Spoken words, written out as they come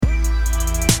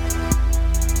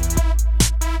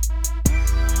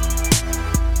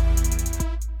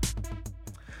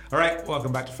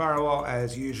welcome back to Firewall.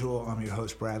 As usual, I'm your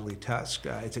host, Bradley Tusk.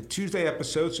 It's a Tuesday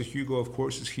episode, so Hugo, of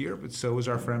course, is here, but so is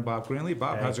our friend Bob Greenlee.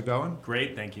 Bob, how's it going?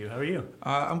 Great, thank you. How are you?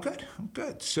 I'm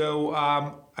good. So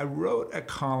I wrote a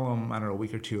column, a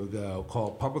week or two ago,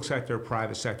 called Public Sector,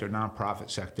 Private Sector, Nonprofit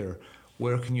Sector,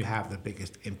 Where Can You Have the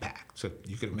Biggest Impact? So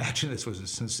you can imagine this was a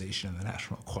sensation in the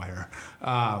National Enquirer.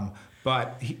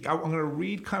 But I'm going to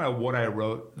read kind of what I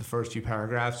wrote, the first few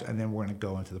paragraphs, and then we're going to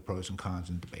go into the pros and cons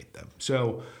and debate them.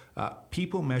 So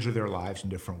people measure their lives in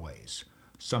different ways.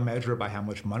 Some measure it by how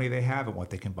much money they have and what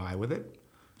they can buy with it.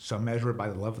 Some measure it by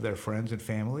the love of their friends and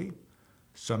family.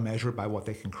 Some measure it by what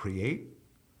they can create.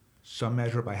 Some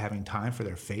measure it by having time for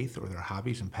their faith or their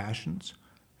hobbies and passions.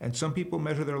 And some people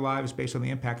measure their lives based on the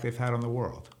impact they've had on the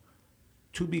world.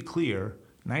 To be clear,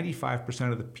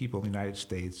 95% of the people in the United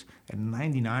States and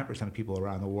 99% of people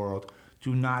around the world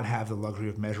do not have the luxury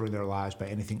of measuring their lives by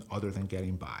anything other than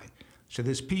getting by. So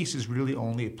this piece is really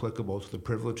only applicable to the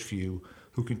privileged few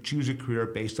who can choose a career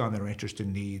based on their interests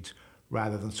and needs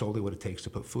rather than solely what it takes to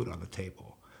put food on the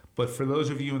table. But for those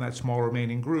of you in that small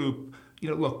remaining group,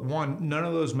 look, one, none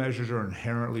of those measures are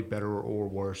inherently better or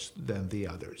worse than the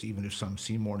others, even if some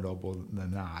seem more noble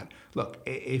than not. Look,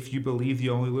 if you believe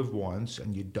you only live once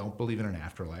and you don't believe in an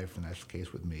afterlife, and that's the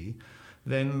case with me,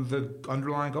 then the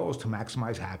underlying goal is to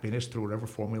maximize happiness through whatever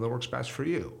formula works best for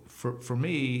you. For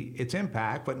me, it's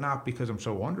impact, but not because I'm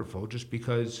so wonderful, just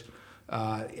because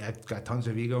I've got tons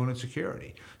of ego and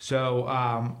insecurity. So,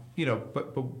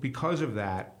 but because of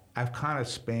that, I've kind of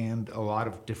spanned a lot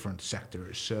of different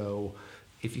sectors. So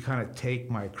if you kind of take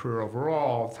my career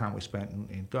overall, the time we spent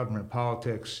in government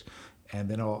politics, and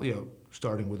then all,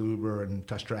 starting with Uber and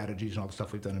Tusk Strategies and all the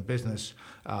stuff we've done in business,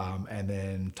 and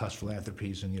then Tusk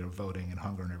Philanthropies and voting and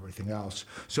hunger and everything else.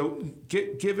 So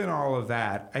given all of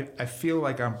that, I feel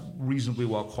like I'm reasonably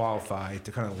well qualified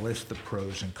to kind of list the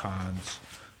pros and cons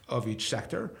of each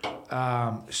sector.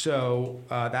 So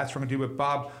that's what I'm going to do. But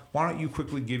Bob, why don't you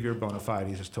quickly give your bona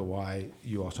fides as to why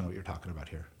you also know what you're talking about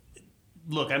here?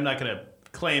 Look, I'm not going to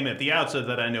claim at the outset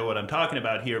that I know what I'm talking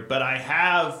about here, but I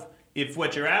have, if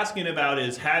what you're asking about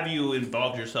is have you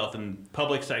involved yourself in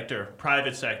public sector,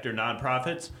 private sector,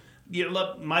 nonprofits,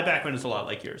 look, my background is a lot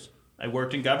like yours. I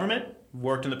worked in government,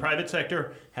 worked in the private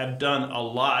sector, have done a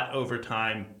lot over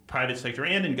time, private sector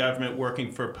and in government,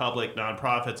 working for public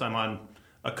nonprofits. I'm on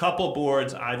a couple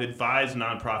boards. I've advised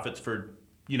nonprofits for,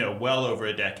 well over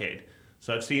a decade.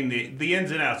 So I've seen the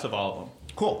ins and outs of all of them.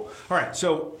 Cool. All right.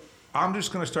 So I'm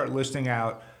just going to start listing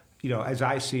out, as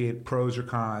I see it, pros or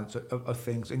cons of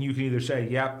things. And you can either say,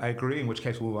 yeah, I agree, in which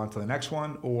case we'll move on to the next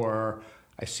one, or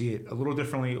I see it a little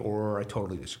differently, or I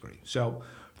totally disagree. So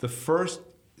the first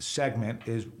segment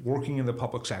is working in the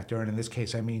public sector. And in this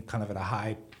case, I mean kind of at a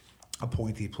high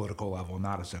appointee political level,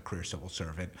 not as a career civil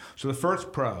servant. So the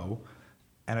first pro,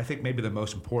 and I think maybe the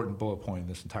most important bullet point in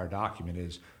this entire document,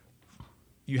 is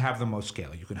you have the most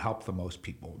scale. You can help the most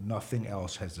people. Nothing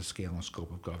else has the scale and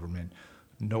scope of government.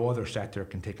 No other sector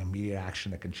can take immediate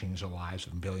action that can change the lives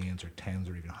of millions or tens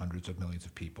or even hundreds of millions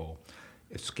of people.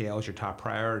 If scale is your top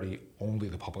priority, only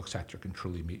the public sector can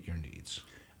truly meet your needs.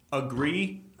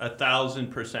 Agree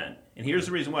 1,000%. And here's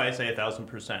the reason why I say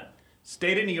 1,000%.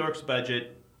 State of New York's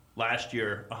budget last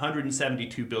year,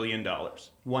 $172 billion.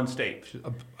 One state.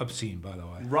 Obscene, by the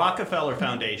way. Rockefeller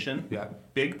Foundation, Yeah.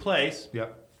 big place,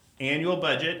 Yep. annual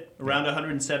budget, around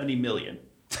 $170 million.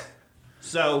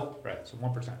 So, Right, so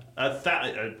 1%.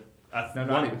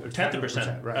 Not even,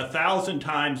 10%, right. 1,000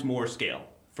 times more scale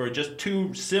for just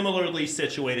two similarly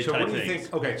situated So type what do you things.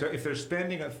 think? Okay, so if they're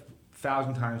spending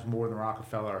 1,000 times more than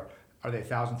Rockefeller, are they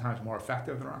 1,000 times more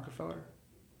effective than Rockefeller?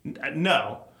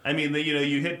 No. I mean,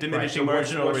 you hit diminishing Right,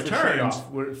 so marginal what's the returns.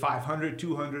 trade-off? We're 500,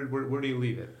 200, where do you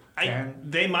leave it? 10?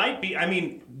 They might be. I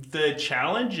mean, the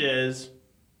challenge is,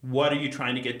 what are you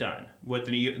trying to get done? What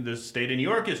the state of New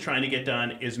York is trying to get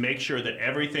done is make sure that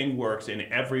everything works in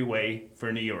every way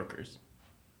for New Yorkers,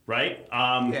 right?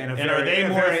 And are they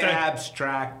more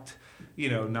abstract,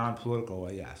 non-political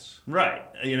way? Yes. Right,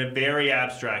 in a very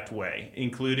abstract way,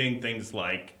 including things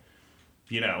like,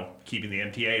 keeping the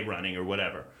MTA running or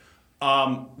whatever.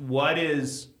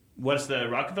 What's the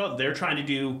Rockefeller? They're trying to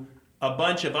do a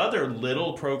bunch of other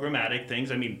little programmatic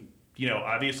things. I mean,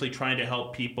 obviously trying to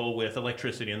help people with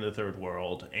electricity in the third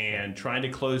world and trying to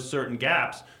close certain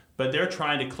gaps, but they're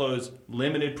trying to close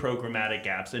limited programmatic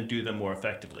gaps and do them more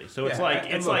effectively. So it's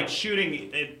like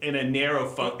shooting in a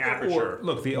narrow aperture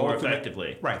more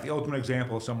effectively. Right. The ultimate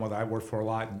example is someone that I worked for a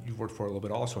lot, and you've worked for a little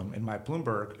bit also, in Mike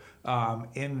Bloomberg,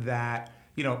 in that,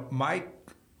 Mike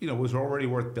was already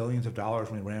worth billions of dollars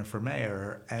when he ran for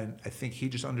mayor, and I think he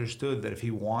just understood that if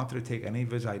he wanted to take any of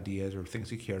his ideas or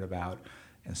things he cared about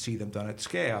and see them done at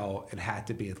scale, it had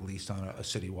to be at least on a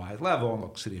citywide level. And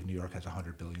look, City of New York has a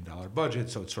 $100 billion budget,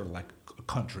 so it's sort of like a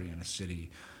country and a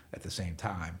city at the same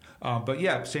time. But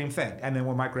yeah, same thing. And then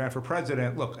when Mike ran for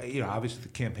president, look, obviously the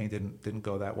campaign didn't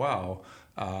go that well.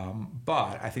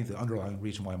 But I think the underlying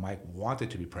reason why Mike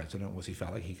wanted to be president was he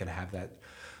felt like he could have that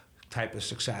type of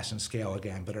success and scale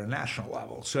again, but at a national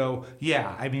level. So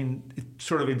yeah, I mean, it's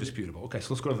sort of indisputable. Okay,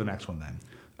 so let's go to the next one then.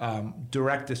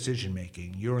 Direct decision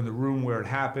making. You're in the room where it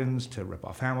happens, to rip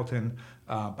off Hamilton.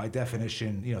 By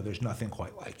definition, there's nothing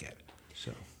quite like it.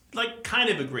 So, kind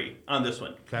of agree on this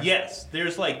one. Okay. Yes, there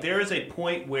is a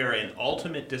point where an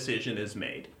ultimate decision is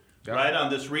made. Yep. Right, on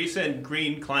this recent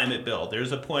green climate bill,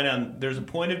 there's a point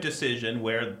of decision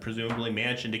where presumably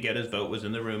Manchin, to get his vote, was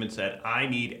in the room and said, "I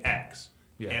need X,"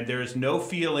 and there's no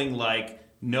feeling like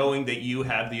knowing that you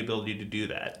have the ability to do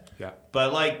that. Yeah.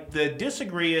 But the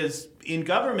disagree is in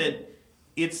government,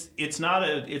 it's not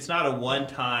a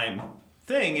one-time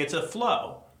thing. It's a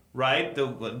flow, right? The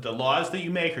laws that you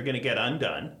make are going to get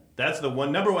undone. That's the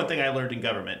number one thing I learned in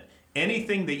government.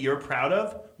 Anything that you're proud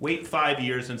of, wait 5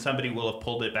 years and somebody will have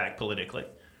pulled it back politically,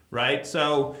 right?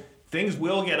 So things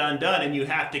will get undone and you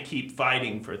have to keep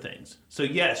fighting for things. So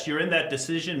yes, you're in that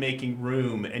decision-making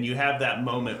room and you have that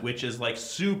moment, which is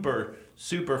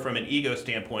super from an ego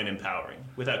standpoint empowering,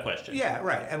 without question. Yeah,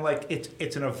 right. And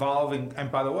it's an evolving, and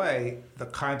by the way, the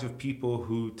kinds of people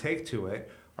who take to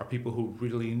it are people who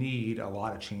really need a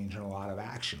lot of change and a lot of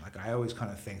action. I always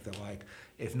kind of think that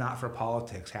if not for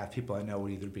politics, half people I know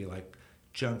would either be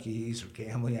junkies or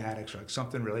gambling addicts or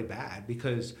something really bad,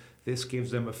 because this gives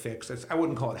them a fix. I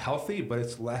wouldn't call it healthy, but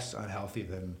it's less unhealthy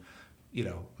than,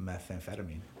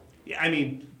 methamphetamine. Yeah, I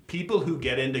mean, people who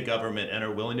get into government and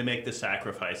are willing to make the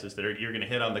sacrifices that you're going to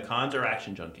hit on the cons are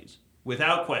action junkies.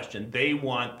 Without question, they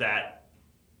want that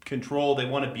control. They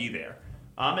want to be there.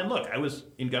 And look, I was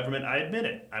in government. I admit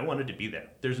it. I wanted to be there.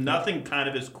 There's nothing kind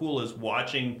of as cool as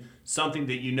watching something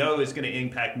that is going to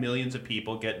impact millions of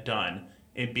people get done,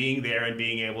 and being there and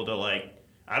being able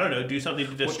to, do something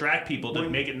to distract people to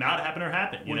make it not happen or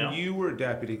happen. When you were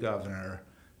deputy governor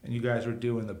and you guys were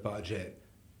doing the budget,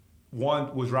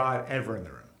 was Rod ever in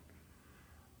the room?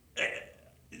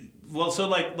 Well, so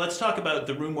let's talk about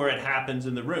the room where it happens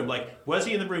in the room. Was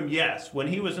he in the room? Yes. When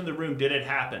he was in the room, did it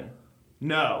happen?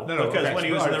 No, because when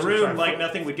he was in the room,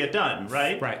 nothing would get done,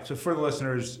 right? Right. So for the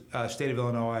listeners, state of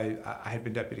Illinois, I had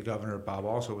been deputy governor. Bob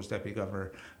also was deputy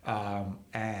governor,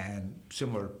 and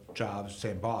similar jobs,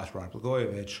 same boss, Rod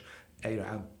Blagojevich.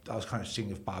 I was kind of seeing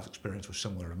if Bob's experience was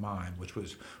similar to mine, which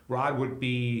was Rod would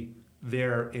be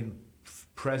there in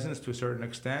presence to a certain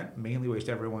extent, mainly waste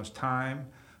everyone's time,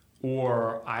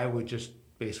 or I would just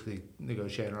basically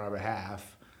negotiate on our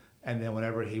behalf, and then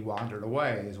whenever he wandered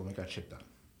away is when we got shit done.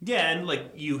 Yeah, and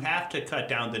you have to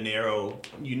narrow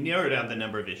down the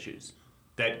number of issues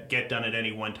that get done at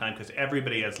any one time, because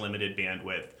everybody has limited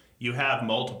bandwidth. You have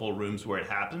multiple rooms where it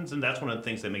happens, and that's one of the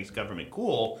things that makes government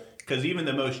cool, because even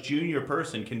the most junior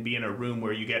person can be in a room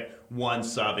where you get one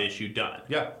sub-issue done.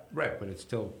 Yeah, right, but it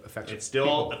still affects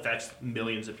affects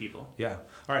millions of people. Yeah.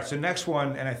 All right, so next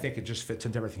one, and I think it just fits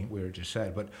into everything we just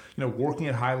said, but working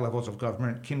at high levels of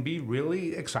government can be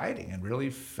really exciting and really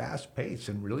fast-paced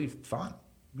and really fun.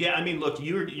 Yeah, I mean, look,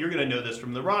 you're going to know this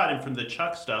from the Rod and from the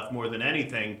Chuck stuff more than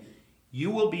anything. You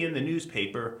will be in the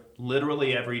newspaper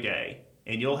literally every day,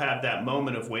 and you'll have that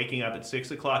moment of waking up at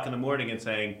 6 o'clock in the morning and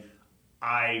saying,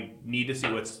 I need to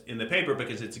see what's in the paper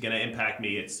because it's going to impact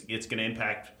me. It's going to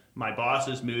impact my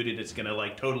boss's mood, and it's going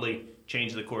to totally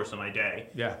change the course of my day.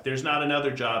 Yeah. There's not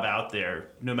another job out there,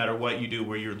 no matter what you do,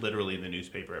 where you're literally in the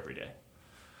newspaper every day.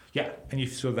 Yeah, and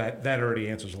so that already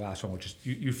answers the last one, which is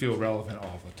you feel relevant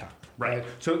all the time. Right.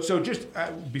 So just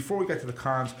before we get to the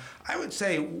cons, I would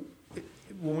say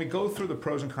when we go through the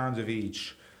pros and cons of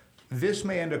each, this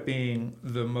may end up being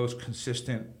the most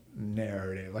consistent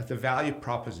narrative. The value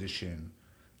proposition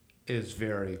is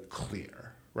very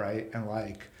clear, right? And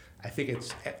I think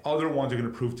it's other ones are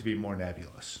going to prove to be more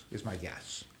nebulous, is my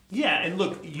guess. Yeah, and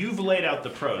look, you've laid out the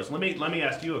pros. Let me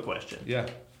ask you a question. Yeah.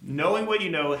 Knowing what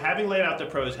you know, having laid out the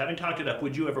pros, having talked it up,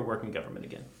 would you ever work in government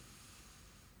again?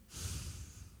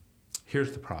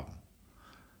 Here's the problem.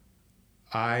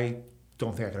 I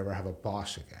don't think I could ever have a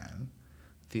boss again.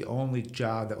 The only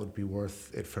job that would be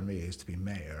worth it for me is to be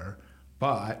mayor,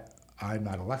 but I'm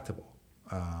not electable.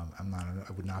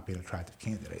 I would not be an attractive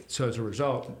candidate. So as a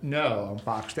result, no, I'm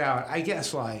boxed out. I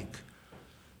guess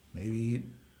maybe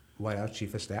White House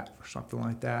chief of staff or something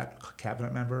like that,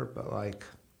 cabinet member, but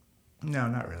no,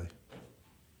 not really.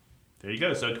 There you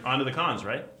go. So on to the cons,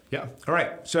 right? Yeah. All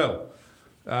right. So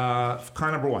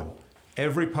con number one,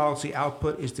 every policy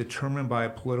output is determined by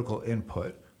political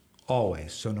input.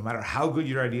 Always. So no matter how good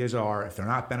your ideas are, if they're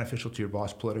not beneficial to your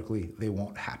boss politically, they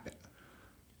won't happen.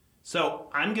 So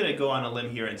I'm going to go on a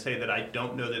limb here and say that I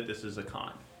don't know that this is a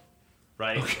con,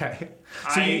 right? Okay.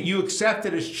 So you accept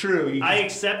it as true. I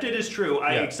accept it as true.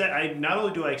 Yeah. Not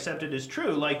only do I accept it as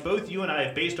true, like both you and I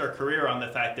have based our career on the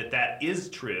fact that that is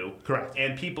true. Correct.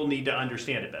 And people need to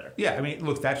understand it better. Yeah, I mean,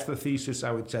 look, that's the thesis,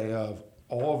 I would say, of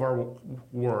all of our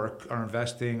work, our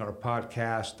investing, our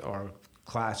podcast, our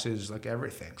classes, like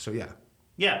everything. So yeah.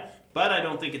 Yeah, but I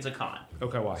don't think it's a con.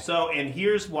 Okay, why? So, and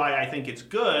here's why I think it's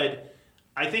good.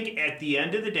 I think at the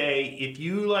end of the day, if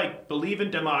you like believe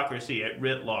in democracy at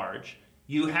writ large,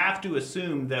 you have to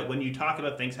assume that when you talk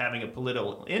about things having a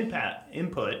political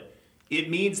input, it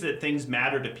means that things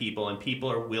matter to people and people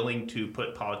are willing to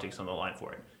put politics on the line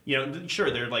for it. You know,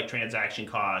 sure, there are like transaction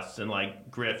costs and like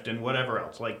grift and whatever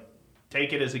else. Like,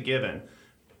 take it as a given.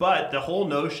 But the whole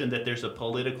notion that there's a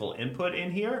political input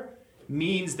in here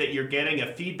means that you're getting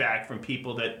a feedback from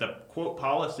people that the quote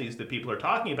policies that people are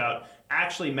talking about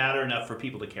actually matter enough for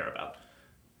people to care about.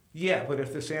 Yeah, but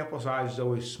if the sample size is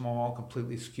always small,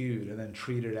 completely skewed, and then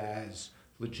treated as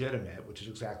legitimate, which is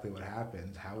exactly what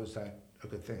happens, how is that a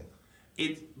good thing?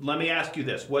 Let me ask you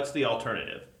this. What's the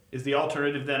alternative? Is the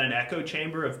alternative then an echo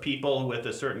chamber of people with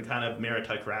a certain kind of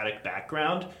meritocratic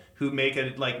background who make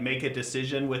a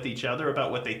decision with each other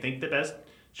about what they think the best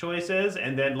choice is,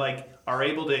 and then like are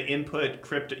able to input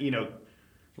cryptically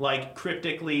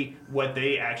what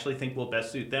they actually think will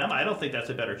best suit them? I don't think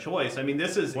that's a better choice. I mean,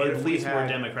 this is at least more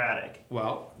democratic.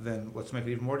 Well, then let's make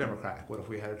it even more democratic. What if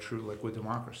we had a true liquid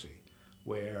democracy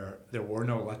where there were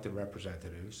no elected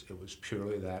representatives? It was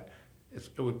purely that it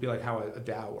would be like how a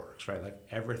DAO works, right? Like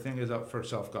everything is up for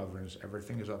self-governance,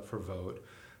 everything is up for vote.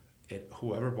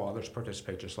 Whoever bothers to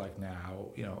participate, just like now,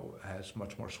 has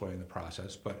much more sway in the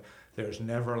process. But there's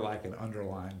never like an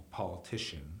underlying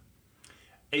politician.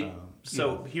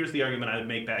 Here's the argument I would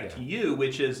make back to you,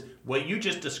 which is what you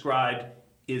just described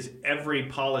is every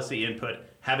policy input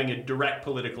having a direct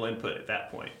political input at that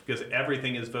point, because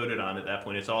everything is voted on at that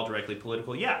point. It's all directly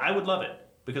political. Yeah, I would love it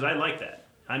because I like that.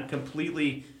 I'm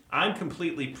completely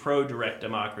pro direct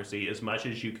democracy as much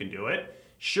as you can do it.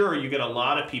 Sure, you get a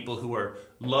lot of people who are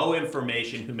low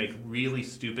information who make really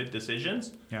stupid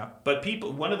decisions. Yeah. But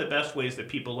one of the best ways that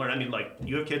people learn, I mean, like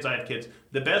you have kids, I have kids.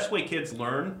 The best way kids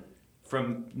learn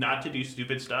from not to do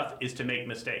stupid stuff is to make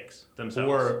mistakes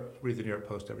themselves. Or read the New York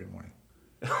Post every morning.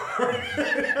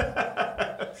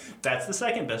 That's the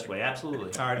second best way,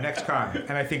 absolutely. All right, next con.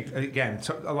 And I think, again,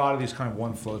 a lot of these kind of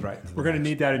one flows right into We're going to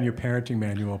need that in your parenting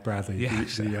manual, Bradley. Yeah,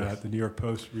 the New York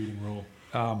Post reading rule.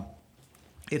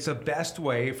 It's a best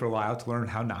way for Lyle to learn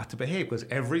how not to behave, because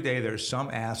every day there's some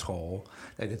asshole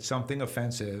that did something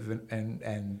offensive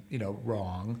and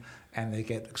wrong, and they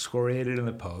get excoriated in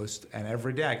the Post, and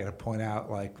every day I got to point out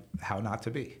like how not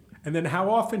to be. And then how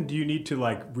often do you need to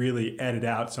like really edit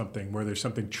out something where there's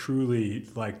something truly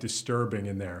like disturbing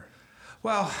in there?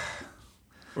 Well,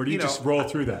 or do you just roll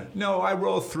through that? No, I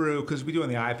roll through because we do on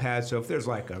the iPad. So if there's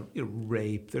like a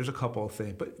rape, there's a couple of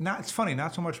things, but it's funny,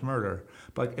 not so much murder.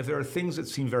 But like if there are things that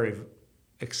seem very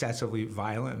excessively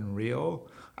violent and real,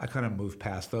 I kind of move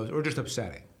past those, or just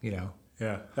upsetting,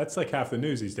 Yeah, that's like half the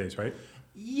news these days, right?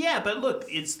 Yeah, but look,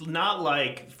 it's not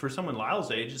like, for someone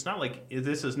Lyle's age, it's not like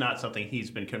this is not something he's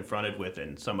been confronted with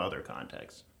in some other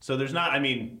context. So there's not, I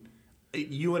mean,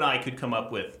 you and I could come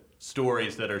up with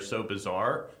stories that are so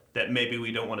bizarre that maybe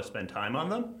we don't want to spend time on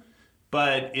them.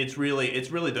 But it's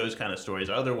really those kind of stories.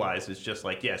 Otherwise, it's just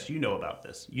like, yes, you know about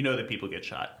this. You know that people get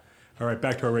shot. All right,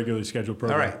 back to our regularly scheduled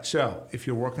program. All right, so if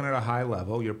you're working at a high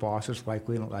level, your boss is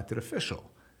likely an elected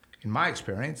official. In my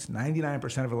experience,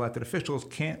 99% of elected officials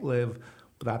can't live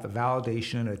without the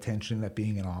validation and attention that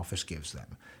being in office gives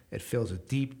them. It fills a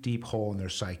deep, deep hole in their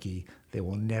psyche. They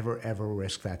will never, ever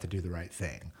risk that to do the right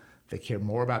thing. They care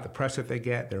more about the press that they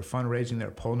get, their fundraising, their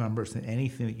poll numbers, than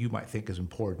anything that you might think is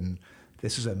important.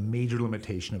 This is a major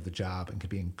limitation of the job and can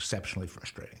be exceptionally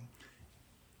frustrating.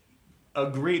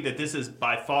 Agreed that this is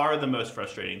by far the most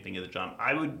frustrating thing of the job.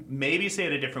 I would maybe say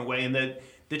it a different way, and that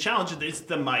the challenge is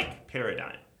the Mike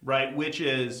paradigm, right? Which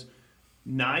is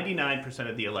 99%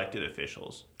 of the elected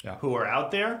officials who are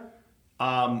out there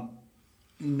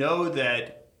know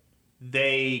that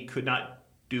they could not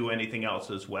do anything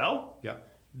else as well. Yeah.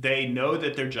 They know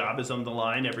that their job is on the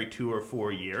line every 2 or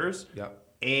 4 years. Yeah.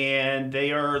 And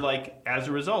they are as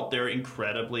a result, they're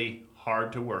incredibly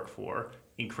hard to work for,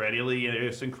 incredibly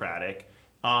idiosyncratic.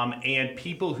 And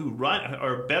people who run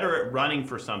are better at running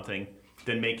for something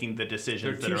than making the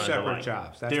decisions that are underlying. They're two separate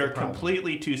jobs. They're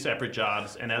completely two separate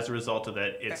jobs, and as a result of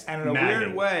that, it's and in a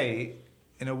weird way,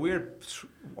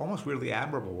 almost weirdly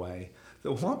admirable way,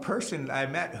 the one person I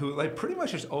met who like pretty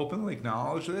much just openly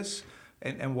acknowledged this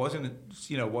and wasn't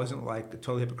like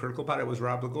totally hypocritical about it was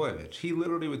Rod Blagojevich. He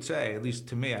literally would say, at least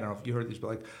to me, I don't know if you heard these, but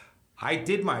like, I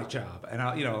did my job,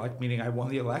 and meaning I won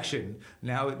the election.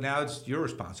 Now it's your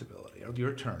responsibility or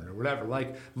your turn or whatever.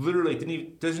 Like literally,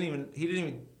 he didn't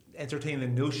even entertain the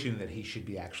notion that he should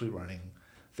be actually running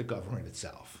the government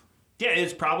itself. Yeah,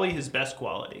 it's probably his best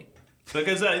quality.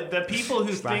 Because the people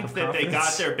who think that they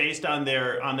got there based on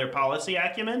their policy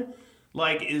acumen,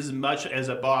 like as much as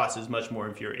a boss, is much more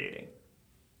infuriating.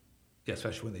 Yeah,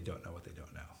 especially when they don't know what they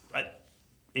don't know. Right.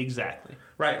 Exactly.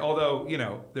 Right. Although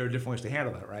there are different ways to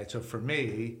handle that. Right. So for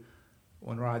me,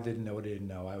 when Rod didn't know what he didn't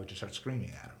know, I would just start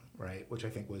screaming at him. Right. Which I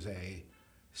think was a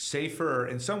safer,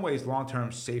 in some ways,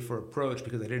 long-term safer approach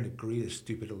because I didn't agree to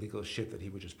stupid illegal shit that he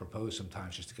would just propose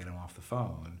sometimes just to get him off the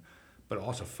phone. But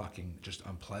also fucking just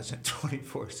unpleasant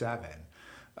 24/7.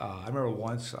 I remember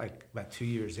once, like about 2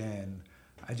 years in,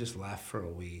 I just left for a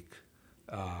week,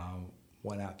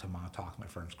 went out to Montauk, my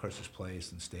friend Chris's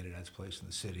place, and stayed at Ed's place in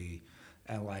the city,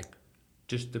 and like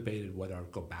just debated whether I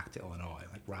would go back to Illinois.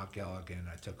 Like Rob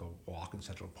Galligan, I took a walk in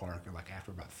Central Park, and like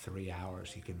after about 3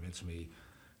 hours, he convinced me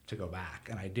to go back,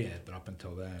 and I did. But up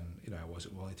until then, I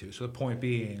wasn't willing to. So the point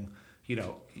being,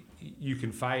 you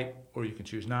can fight or you can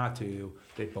choose not to.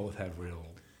 They both have real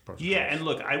pros. Yeah, and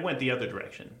look, I went the other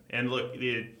direction. And look,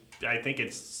 I think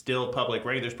it's still public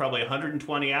record. There's probably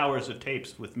 120 hours of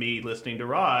tapes with me listening to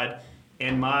Rod,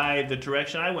 and the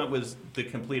direction I went was the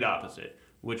complete opposite,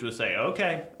 which was say,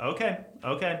 okay,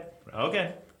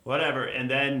 whatever, and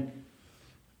then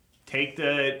take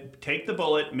the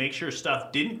bullet, make sure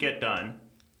stuff didn't get done.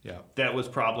 Yeah. That was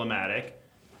problematic.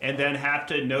 And then have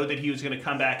to know that he was going to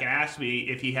come back and ask me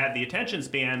if he had the attention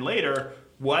span later,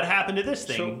 what happened to this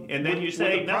thing? So and then you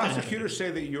say, would the prosecutors say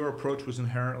that your approach was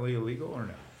inherently illegal or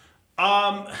no?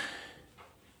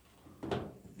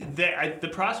 The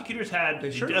prosecutors had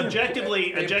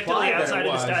objectively outside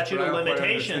of the statute of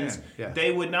limitations. Yeah.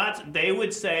 They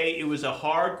would say it was a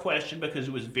hard question because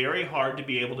it was very hard to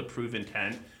be able to prove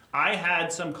intent. I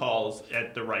had some calls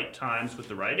at the right times with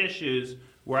the right issues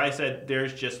where I said,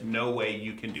 there's just no way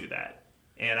you can do that.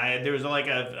 And there was like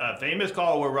a famous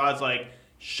call where Rod's like,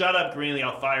 shut up, Greenlee,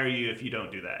 I'll fire you if you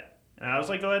don't do that. And I was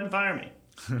like, go ahead and fire me.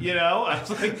 I was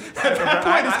like, at that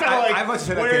point, it's kind of like... I must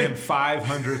have said that to him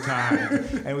 500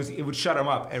 times, and it would shut him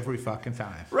up every fucking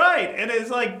time. Right, and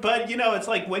it's like, but it's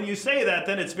like when you say that,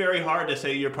 then it's very hard to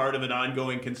say you're part of an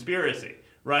ongoing conspiracy.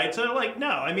 Right? So,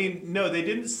 no, they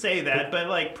didn't say that, but,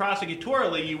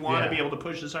 prosecutorially, you want to be able to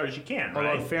push as hard as you can,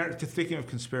 right? Although, thinking of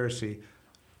conspiracy,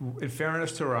 in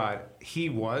fairness to Rod, he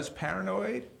was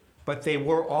paranoid, but they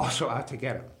were also out to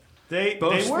get him.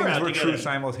 Both things were true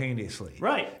simultaneously.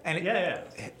 Right. And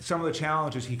some of the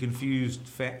challenges, he confused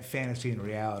fantasy and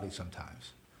reality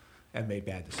sometimes and made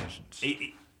bad decisions.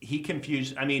 He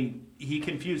confused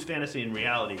fantasy and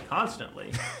reality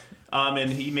constantly.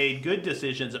 And he made good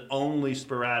decisions only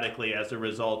sporadically as a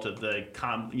result of the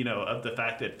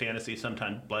fact that fantasy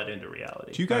sometimes bled into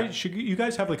reality. Do you guys should you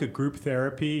guys have like a group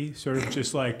therapy, sort of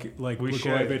just like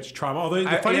Blagojevich trauma? Although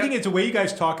the funny thing is the way you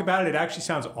guys talk about it actually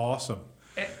sounds awesome.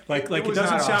 It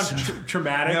doesn't sound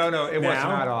traumatic. No, it was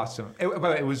not awesome.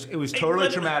 But it was totally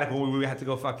traumatic when we had to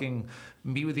go fucking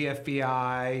meet with the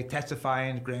FBI, testify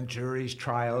in grand juries,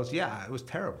 trials. Yeah, it was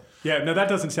terrible. Yeah, no, that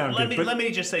doesn't sound good. Let me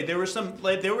just say there were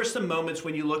some moments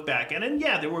when you look back, and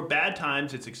there were bad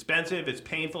times. It's expensive, it's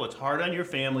painful, it's hard on your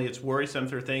family, it's worrisome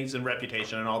for things and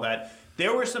reputation and all that.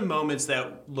 There were some moments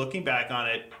that, looking back on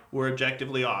it, were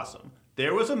objectively awesome.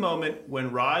 There was a moment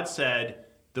when Rod said,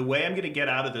 the way I'm going to get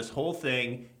out of this whole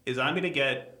thing is I'm going to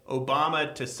get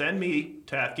Obama to send me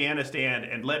to Afghanistan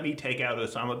and let me take out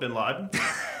Osama bin Laden.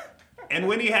 And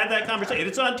when he had that conversation,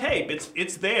 it's on tape.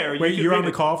 It's there. Wait, you're on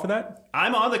the call for that?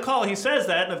 I'm on the call. He says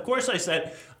that, and of course I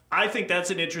said, I think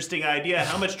that's an interesting idea.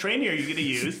 How much training are you going to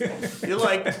use? You're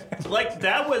like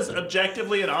that was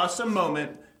objectively an awesome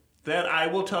moment that I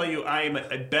will tell you I am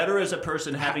better as a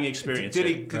person having experienced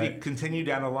it. Did he continue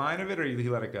down the line of it, or did he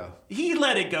let it go? He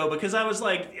let it go because I was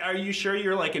like, are you sure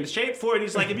you're in shape for it?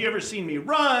 He's like, have you ever seen me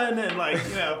run? And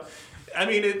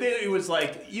it was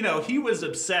like, he was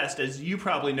obsessed, as you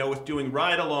probably know, with doing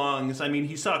ride-alongs.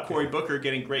 He saw Cory Booker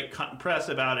getting great press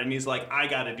about it, and he's like, I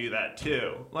got to do that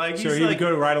too. So he would go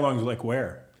to ride-alongs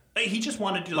where? He just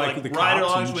wanted to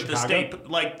ride-alongs with the state,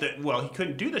 he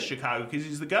couldn't do the Chicago because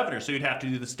he's the governor, so he'd have to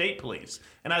do the state police.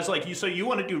 And I was like, so you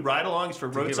want to do ride-alongs for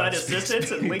roadside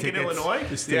assistance in Lincoln, Illinois?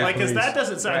 Because that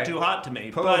doesn't sound too hot to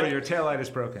me. Pull over, your taillight is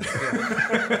broken.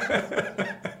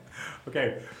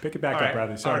 Okay, pick it back up,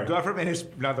 Bradley. Sorry. Our government is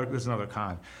there's another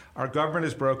con. Our government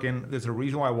is broken. There's a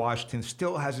reason why Washington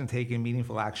still hasn't taken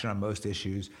meaningful action on most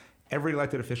issues. Every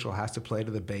elected official has to play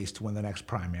to the base to win the next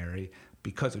primary.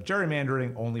 Because of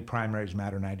gerrymandering, only primaries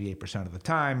matter 98% of the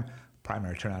time.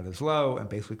 Primary turnout is low and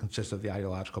basically consists of the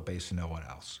ideological base and no one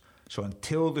else. So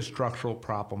until the structural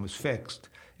problem is fixed,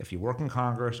 if you work in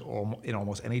Congress or in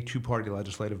almost any two-party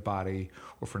legislative body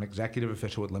or for an executive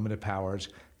official with limited powers,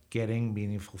 getting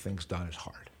meaningful things done is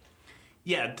hard.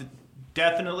 Yeah,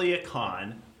 definitely a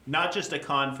con. Not just a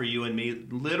con for you and me.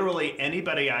 Literally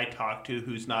anybody I talk to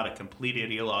who's not a complete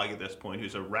ideologue at this point,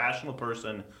 who's a rational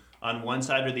person on one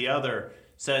side or the other,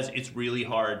 says it's really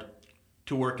hard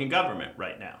to work in government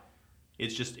right now.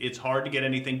 It's hard to get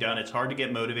anything done. It's hard to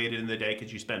get motivated in the day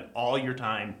because you spend all your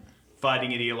time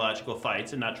fighting ideological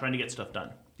fights and not trying to get stuff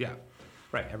done. Yeah.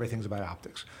 Right, everything's about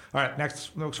optics. All right,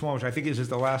 next one, which I think is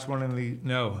the last one in the,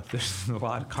 no, there's a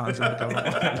lot of cons in the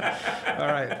government. All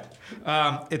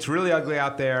right, it's really ugly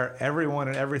out there. Everyone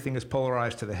and everything is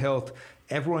polarized to the hilt.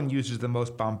 Everyone uses the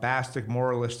most bombastic,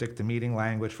 moralistic, demeaning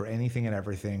language for anything and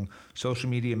everything. Social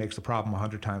media makes the problem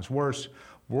 100 times worse.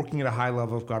 Working at a high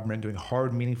level of government, doing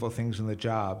hard, meaningful things in the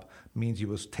job means you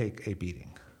will take a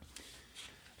beating.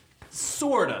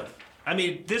 Sort of. I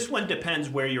mean, this one depends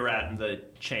where you're at in the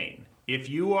chain. If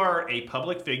you are a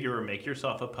public figure or make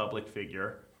yourself a public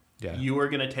figure, you are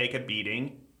going to take a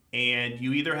beating, and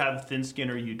you either have thin skin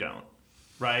or you don't,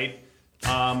 right?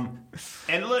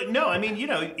 And look, no, I mean,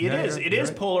 it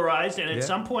is polarized, and at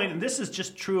some point, and this is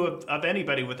just true of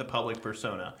anybody with a public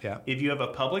persona. Yeah. If you have a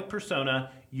public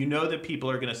persona, you know that people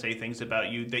are going to say things about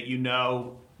you that you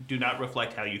know do not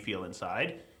reflect how you feel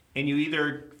inside, and you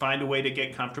either find a way to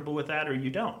get comfortable with that or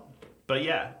you don't. But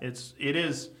yeah, it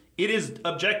is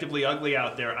objectively ugly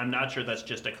out there. I'm not sure that's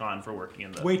just a con for working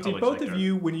in the Wait, public did both sector. of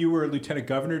you, when you were lieutenant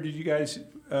governor, did you guys,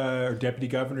 or deputy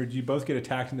governor, did you both get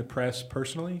attacked in the press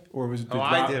personally? Or was it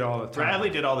I did all the time. Bradley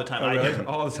did all the time. Oh, I really? didn't.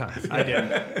 All the time. I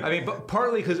did. I mean, but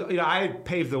partly because I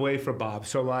paved the way for Bob.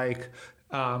 So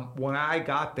when I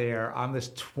got there, I'm this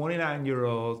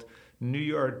 29-year-old New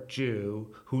York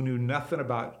Jew who knew nothing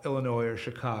about Illinois or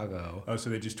Chicago. Oh, so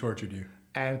they just tortured you.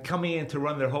 And coming in to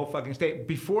run their whole fucking state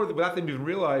without them even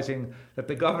realizing that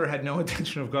the governor had no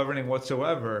intention of governing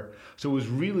whatsoever. So it was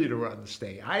really to run the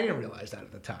state. I didn't realize that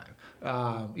at the time.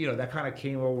 That kind of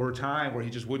came over time where he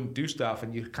just wouldn't do stuff,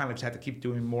 and you kind of just had to keep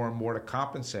doing more and more to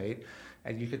compensate.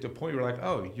 And you get to a point where you're like,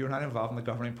 oh, you're not involved in the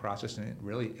governing process in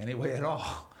really any way at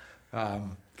all.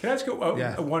 Can I ask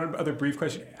one other brief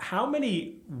question? How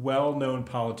many well-known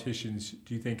politicians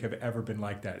do you think have ever been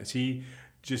like that? Is he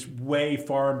just way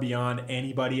far and beyond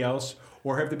anybody else?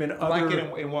 Or have there been other...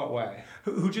 Like in what way?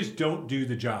 Who just don't do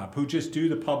the job, who just do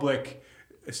the public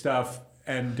stuff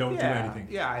and don't do anything?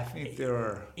 Yeah, I think there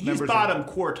are... He's bottom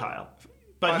quartile.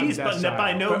 But he's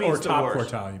by no means the top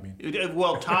worst. Quartile, you mean?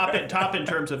 Well, top in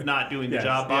terms of not doing the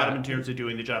job, bottom in terms of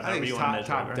doing the job. I think you it's want to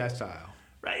top measure it, decile.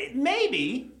 Right?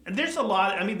 Maybe. There's a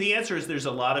lot... I mean, the answer is there's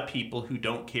a lot of people who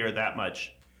don't care that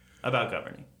much about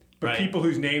governing. But right? people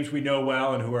whose names we know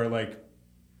well and who are like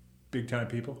big-time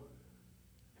people?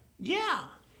 Yeah.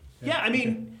 I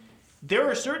mean, there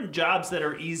are certain jobs that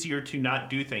are easier to not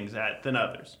do things at than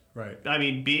others. Right. I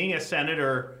mean, being a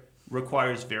senator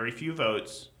requires very few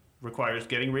votes, requires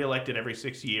getting reelected every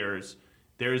 6 years.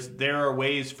 There are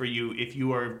ways for you, if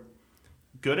you are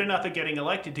good enough at getting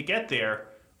elected to get there,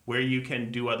 where you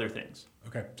can do other things.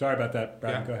 Okay. Sorry about that.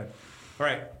 Brad, go ahead. All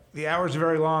right. The hours are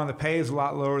very long. The pay is a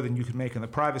lot lower than you could make in the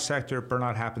private sector.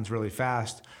 Burnout happens really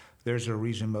fast. There's a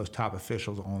reason most top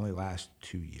officials only last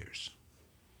 2 years.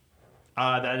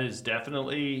 That is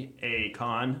definitely a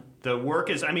con. The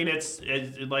work is, it's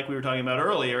like we were talking about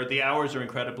earlier, the hours are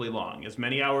incredibly long. As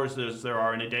many hours as there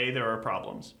are in a day, there are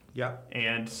problems. Yeah.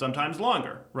 And sometimes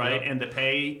longer, right? Yep. And the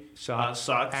pay sucks.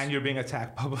 And you're being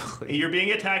attacked publicly.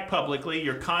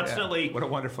 You're constantly... Yeah. What a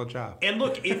wonderful job. And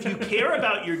look, if you care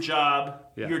about your job,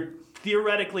 you're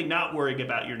theoretically not worrying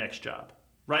about your next job,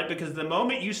 right? Because the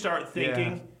moment you start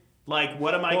thinking... Like,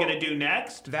 what am I going to do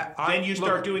next? Then you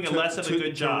start doing less of a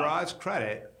good job. To Rod's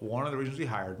credit, one of the reasons he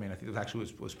hired me, and I think it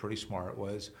actually was pretty smart,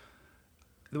 was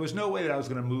there was no way that I was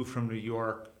going to move from New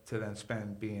York to then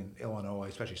being in Illinois,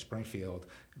 especially Springfield.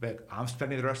 But I'm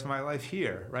spending the rest of my life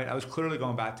here, right? I was clearly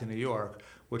going back to New York,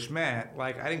 which meant,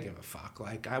 I didn't give a fuck.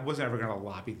 I wasn't ever going to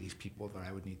lobby these people that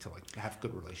I would need to, have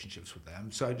good relationships with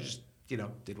them. So I just,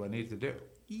 did what I needed to do.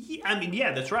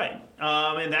 Yeah, that's right.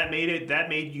 And that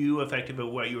made you effective at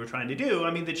what you were trying to do.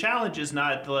 The challenge is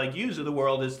not the yous of the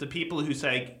world, is the people who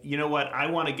say, you know what, I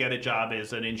want to get a job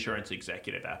as an insurance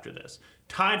executive after this.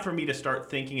 Time for me to start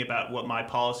thinking about what my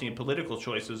policy and political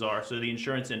choices are so the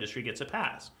insurance industry gets a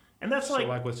pass. And that's so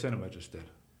like what cinema just did.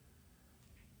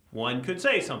 One could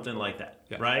say something like that,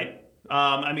 yeah. right?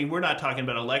 I mean, we're not talking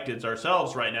about electeds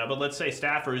ourselves right now, but let's say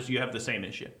staffers, you have the same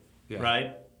issue,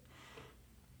 right?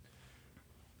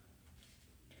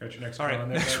 Got your next All right, one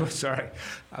there, next one, sorry.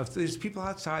 There's people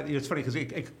outside. It's funny because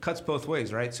it cuts both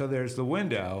ways, right? So there's the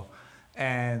window,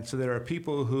 and so there are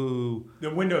people who...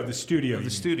 The window of the studio. The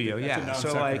studio, yeah.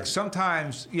 So like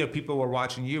sometimes, people are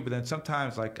watching you, but then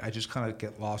sometimes I just kind of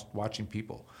get lost watching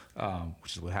people,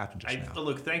 which is what happened just now.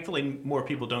 Look, thankfully more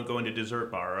people don't go into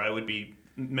dessert bar, or I would be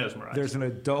mesmerized. There's an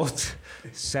adult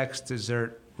sex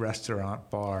dessert restaurant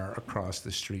bar across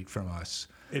the street from us.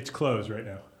 It's closed right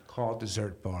now. Called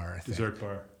Dessert Bar, I think. Dessert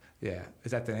Bar. Yeah.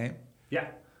 Is that the name? Yeah.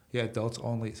 Yeah, adults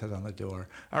only, it says on the door.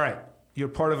 All right. You're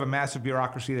part of a massive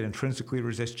bureaucracy that intrinsically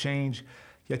resists change.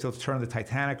 You have to turn the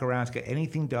Titanic around to get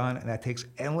anything done, and that takes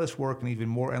endless work and even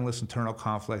more endless internal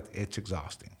conflict. It's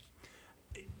exhausting.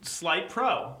 Slight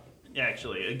pro,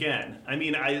 actually. Again, I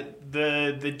mean,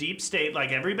 the deep state,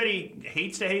 like everybody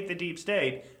hates to hate the deep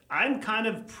state. I'm kind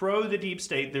of pro the deep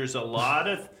state. There's a lot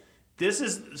of...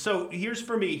 So here's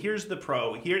the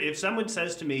pro. Here, if someone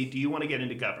says to me, do you want to get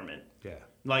into government? Yeah.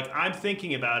 Like, I'm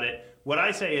thinking about it. What I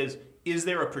say is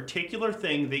there a particular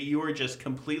thing that you are just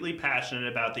completely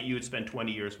passionate about that you would spend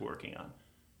 20 years working on?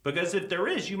 Because if there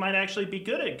is, you might actually be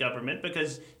good at government,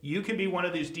 because you can be one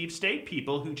of these deep state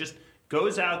people who just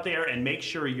goes out there and makes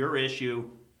sure your issue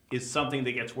is something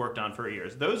that gets worked on for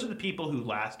years. Those are the people who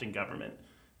last in government.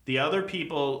 The other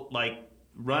people,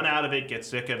 run out of it, get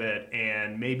sick of it,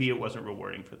 and maybe it wasn't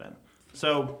rewarding for them.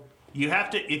 So you have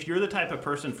to, if you're the type of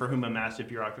person for whom a massive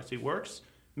bureaucracy works,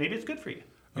 maybe it's good for you.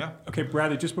 Yeah. Okay,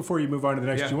 Bradley, just before you move on to the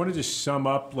next, yeah. do you want to just sum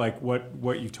up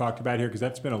what you've talked about here? Because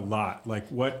that's been a lot.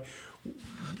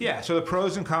 Yeah, so the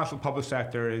pros and cons of the public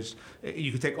sector is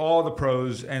you could take all the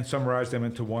pros and summarize them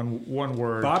into one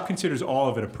word. Bob considers all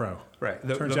of it a pro. Right.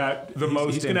 Turns out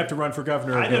he's going to have to run for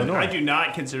governor of Illinois. I do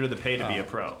not consider the pay to be a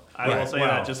pro. I will say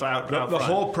that just out front. The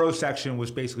whole pro section was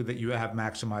basically that you have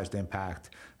maximized impact.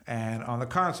 And on the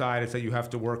con side, it's that you have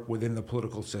to work within the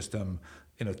political system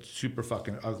in a super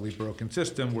fucking ugly, broken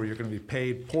system where you're going to be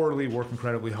paid poorly, work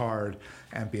incredibly hard,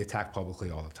 and be attacked publicly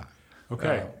all the time.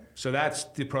 Okay. So that's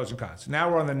the pros and cons.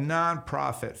 Now we're on the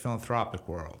nonprofit philanthropic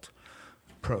world.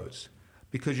 Pros.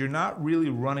 Because you're not really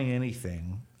running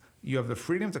anything, you have the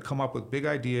freedom to come up with big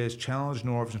ideas, challenge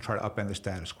norms, and try to upend the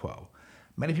status quo.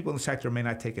 Many people in the sector may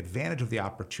not take advantage of the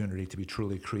opportunity to be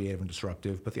truly creative and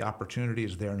disruptive, but the opportunity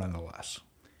is there nonetheless.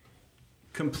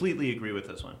 Completely agree with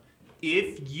this one.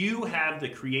 If you have the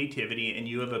creativity and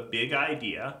you have a big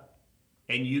idea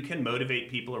and you can motivate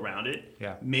people around it,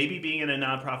 maybe being in a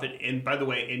nonprofit, and by the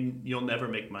way, and you'll never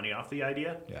make money off the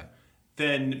idea,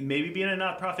 then maybe being a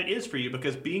nonprofit is for you,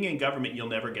 because being in government, you'll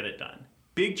never get it done.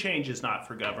 Big change is not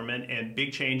for government, and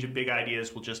big change and big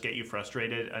ideas will just get you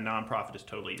frustrated. A nonprofit is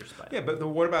totally your spot. Yeah, but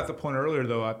what about the point earlier,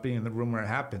 though, being in the room where it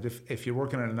happened? If you're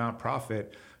working at a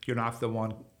nonprofit, you're not the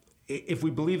one. If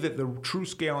we believe that the true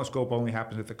scale and scope only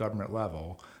happens at the government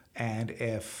level, and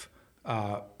if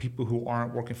people who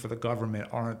aren't working for the government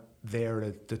aren't there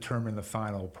to determine the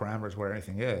final parameters where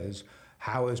anything is,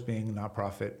 how is being a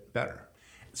nonprofit better?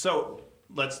 So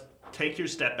let's take your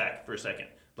step back for a second.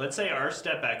 Let's say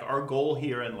our goal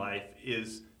here in life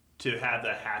is to have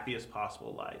the happiest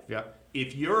possible life. Yeah.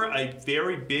 If you're a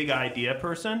very big idea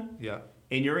person,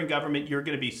 and you're in government, you're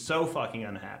going to be so fucking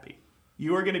unhappy.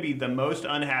 You are going to be the most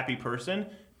unhappy person,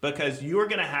 because you are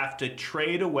going to have to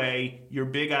trade away your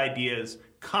big ideas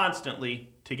constantly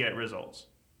to get results.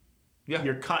 Yeah.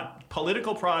 Your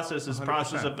political process is 100%.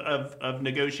 process of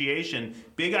negotiation.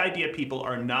 Big idea people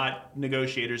are not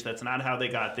negotiators. That's not how they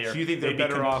got there. So you think they're They'd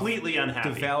better be off completely unhappy.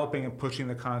 developing and pushing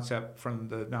the concept from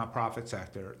the nonprofit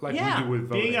sector, like we do with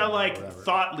voting, being a or whatever.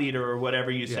 thought leader or whatever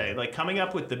you say, like coming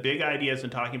up with the big ideas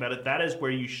and talking about it. That is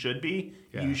where you should be.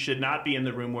 Yeah. You should not be in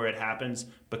the room where it happens,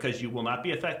 because you will not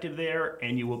be effective there,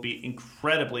 and you will be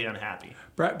incredibly unhappy.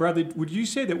 Bradley, would you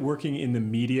say that working in the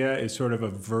media is sort of a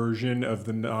version of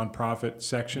the nonprofit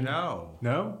section? No.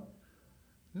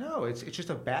 No, it's just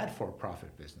a bad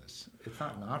for-profit business. It's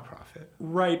not nonprofit.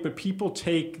 Right, but people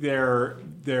take their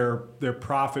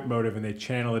profit motive and they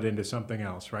channel it into something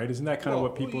else, right? Isn't that kind of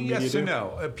what people in media do? Yes and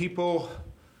no. People,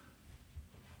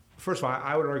 first of all,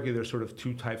 I would argue there's sort of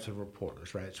two types of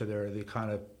reporters, right? So there are the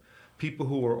kind of people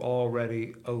who are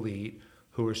already elite,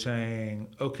 who are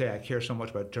saying, okay, I care so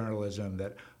much about journalism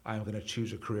that I'm going to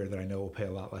choose a career that I know will pay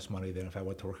a lot less money than if I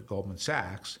went to work at Goldman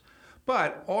Sachs.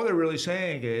 But all they're really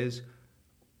saying is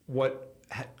what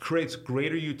creates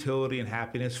greater utility and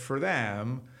happiness for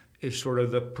them is sort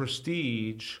of the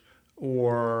prestige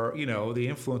or the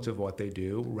influence of what they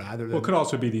do, rather than. Well, it could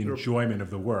also be the enjoyment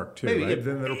of the work too. Maybe right?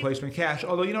 than the replacement cash.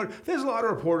 Although there's a lot of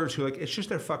reporters who it's just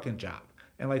their fucking job,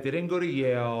 and they didn't go to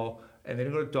Yale and they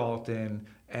didn't go to Dalton,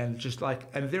 and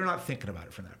and they're not thinking about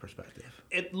it from that perspective.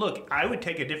 Look, I would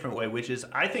take a different way, which is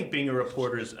I think being a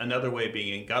reporter is another way of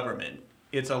being in government.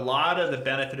 It's a lot of the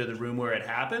benefit of the room where it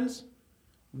happens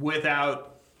without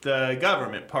the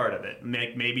government part of it.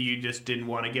 Maybe you just didn't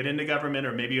want to get into government,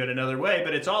 or maybe you had another way,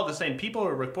 but it's all the same. People who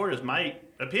are reporters, my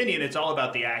opinion, it's all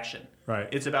about the action. Right.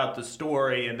 It's about the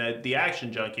story and the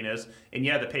action junkiness, and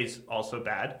the pay's also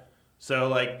bad.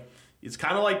 So, it's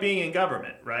kind of like being in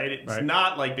government, right? It's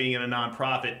not like being in a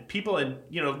nonprofit. People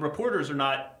reporters are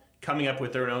not coming up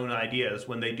with their own ideas.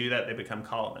 When they do that, they become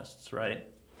columnists, right?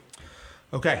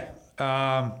 Okay.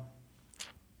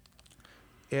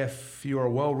 If you are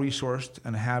well-resourced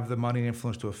and have the money and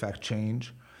influence to affect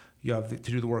change, you have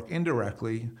to do the work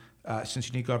indirectly, since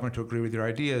you need government to agree with your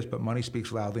ideas, but money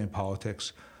speaks loudly in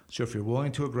politics. So if you're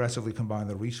willing to aggressively combine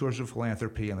the resources of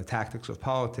philanthropy and the tactics of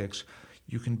politics,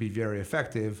 you can be very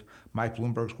effective. Mike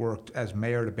Bloomberg's worked as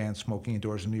mayor to ban smoking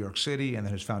indoors in New York City, and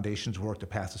then his foundation's work to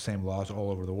pass the same laws all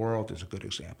over the world is a good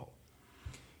example.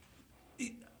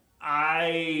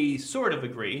 I sort of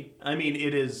agree. I mean,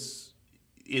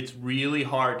 it's really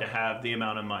hard to have the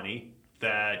amount of money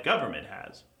that government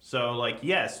has. So,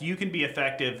 yes, you can be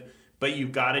effective, but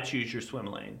you've got to choose your swim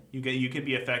lane. You can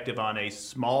be effective on a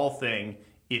small thing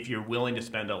if you're willing to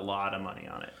spend a lot of money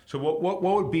on it. So what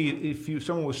would be, if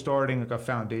someone was starting a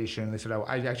foundation, they said,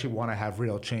 I actually want to have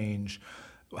real change,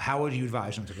 how would you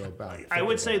advise them to go about it? I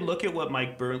would say look at what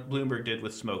Mike Bloomberg did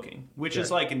with smoking, which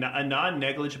is a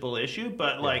non-negligible issue,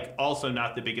 but also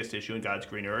not the biggest issue in God's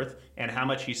green earth, and how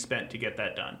much he spent to get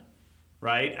that done,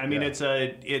 right? I mean, it's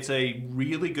a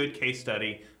really good case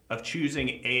study of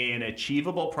choosing an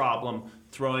achievable problem,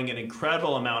 throwing an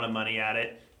incredible amount of money at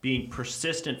it, being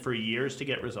persistent for years to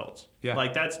get results. Yeah.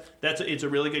 It's a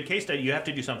really good case study. You have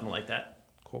to do something like that.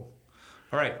 Cool.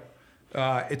 All right.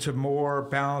 It's a more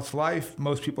balanced life.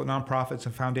 Most people at nonprofits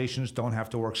and foundations don't have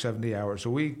to work 70 hours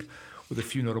a week, with a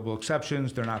few notable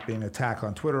exceptions. They're not being attacked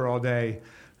on Twitter all day.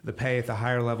 The pay at the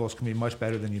higher levels can be much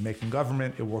better than you make in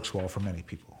government. It works well for many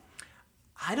people.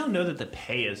 I don't know that the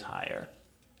pay is higher.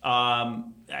 I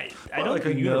don't like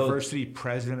a university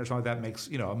president or something like that makes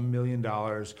 $1 million,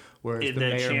 whereas the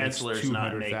mayor chancellor's makes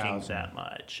not making that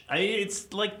much. It's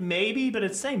maybe, but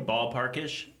it's same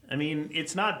ballparkish. I mean,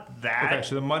 it's not that. Okay,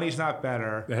 so the money's not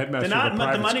better. The headmaster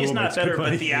the money's not better,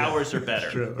 but the hours are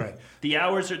better. True, right. The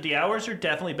hours are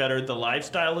definitely better. The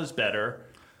lifestyle is better,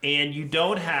 and you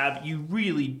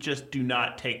really just do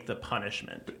not take the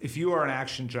punishment. If you are an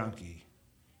action junkie,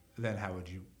 then how would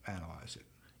you analyze it?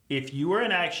 If you were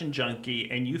an action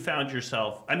junkie and you found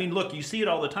yourself, I mean, look, you see it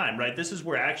all the time, right? This is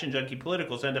where action junkie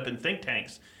politicals end up in think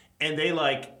tanks, and they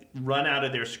run out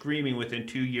of there screaming within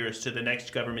 2 years to the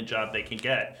next government job they can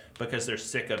get because they're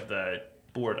sick of the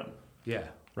boredom. Yeah.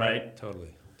 Right? Totally.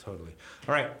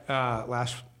 All right,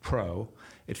 last pro.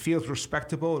 It feels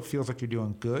respectable. It feels like you're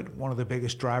doing good. One of the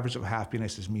biggest drivers of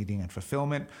happiness is meaning and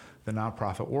fulfillment. The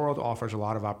nonprofit world offers a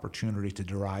lot of opportunity to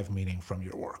derive meaning from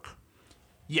your work.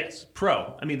 Yes,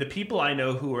 pro. I mean, the people I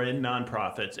know who are in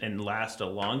nonprofits and last a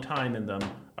long time in them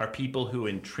are people who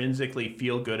intrinsically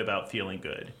feel good about feeling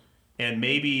good. And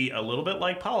maybe a little bit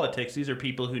like politics, these are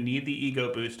people who need the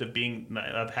ego boost of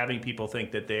having people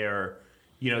think that they're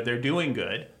doing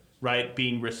good, right?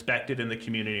 Being respected in the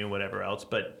community and whatever else.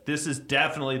 But this is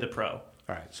definitely the pro. All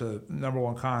right. So number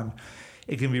one con,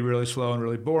 it can be really slow and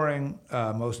really boring.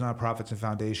 Most nonprofits and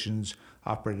foundations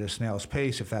operate at a snail's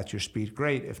pace. If that's your speed,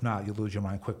 great. If not, you lose your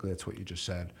mind quickly. That's what you just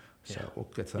said. So we'll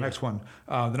get to the next one.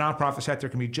 The nonprofit sector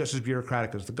can be just as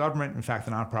bureaucratic as the government. In fact,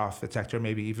 the nonprofit sector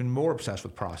may be even more obsessed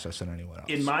with process than anyone else.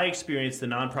 In my experience, the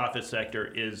nonprofit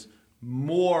sector is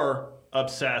more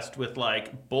obsessed with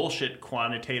bullshit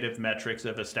quantitative metrics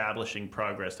of establishing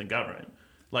progress than government.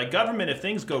 Government, if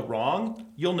things go wrong,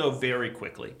 you'll know very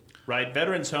quickly, right?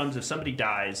 Veterans homes, if somebody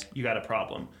dies, you got a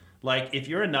problem. If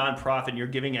you're a nonprofit and you're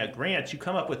giving out grants, you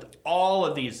come up with all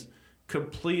of these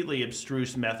completely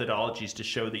abstruse methodologies to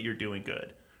show that you're doing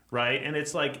good, right? And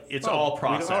it's all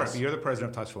process. You're the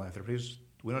president of Touch Philanthropies.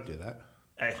 We don't do that.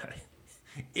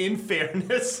 In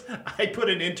fairness, I put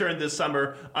an intern this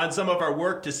summer on some of our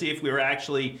work to see if we were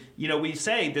actually, we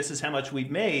say this is how much we've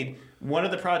made. One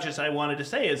of the projects I wanted to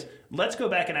say is let's go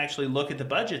back and actually look at the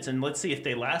budgets and let's see if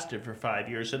they lasted for 5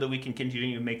 years so that we can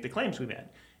continue to make the claims we've had.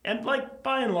 And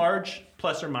by and large,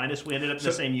 plus or minus, we ended up in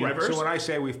the same universe. Right. So when I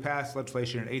say we've passed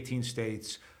legislation in 18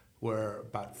 states where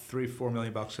about $3-4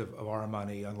 million of our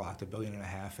money unlocked $1.5 billion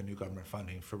in new government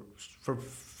funding for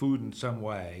food in some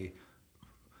way,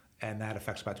 and that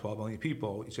affects about 12 million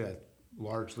people. You say that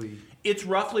largely. It's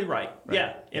roughly right.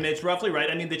 Yeah. And it's roughly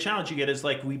right. I mean, the challenge you get is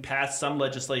like we passed some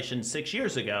legislation 6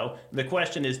 years ago. The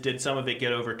question is, did some of it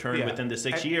get overturned within the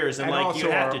 6 years? And like also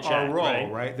you have to check. Our role,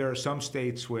 right? There are some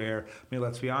states where, I mean,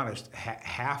 let's be honest,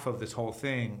 half of this whole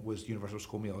thing was universal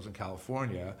school meals in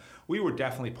California. We were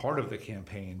definitely part of the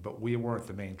campaign, but we weren't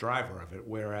the main driver of it.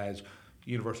 Whereas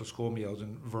universal school meals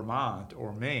in Vermont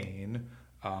or Maine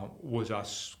was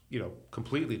us,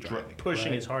 completely driving, pushing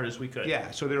right? as hard as we could.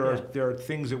 Yeah. So there are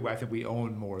things that I think we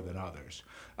own more than others.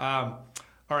 All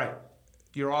right.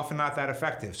 You're often not that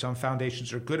effective. Some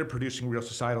foundations are good at producing real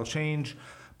societal change,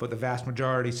 but the vast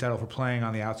majority settle for playing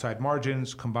on the outside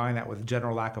margins. Combine that with a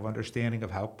general lack of understanding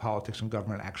of how politics and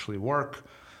government actually work,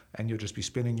 and you'll just be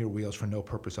spinning your wheels for no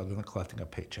purpose other than collecting a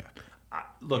paycheck.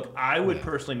 Look, I would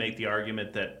personally make the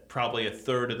argument that probably a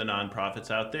third of the nonprofits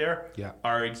out there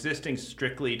are existing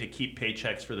strictly to keep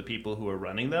paychecks for the people who are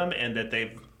running them, and that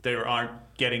they aren't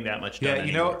getting that much done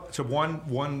anymore. So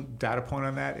one data point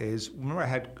on that is, remember I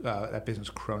had that business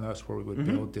Kronos where we would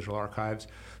build digital archives.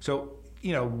 So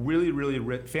really, really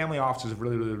rich family offices of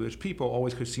really, really rich people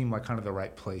always could seem like kind of the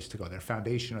right place to go, their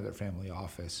foundation or their family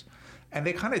office. And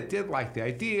they kind of did like the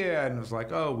idea, and it was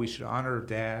like, oh, we should honor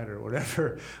dad or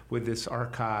whatever with this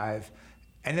archive.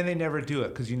 And then they never do it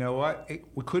because you know what?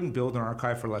 We couldn't build an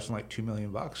archive for less than like $2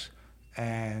 million.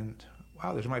 And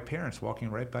wow, there's my parents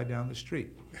walking right by down the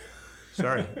street.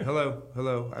 Sorry. Hello.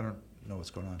 I don't know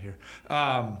what's going on here.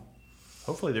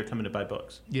 Hopefully they're coming to buy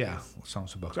books. Yeah, we'll sell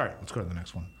some books. All right, let's go to the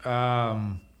next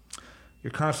one. You're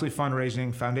constantly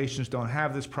fundraising. Foundations don't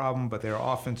have this problem, but they are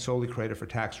often solely created for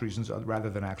tax reasons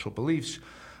rather than actual beliefs.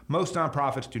 Most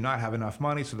nonprofits do not have enough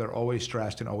money, so they're always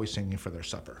stressed and always singing for their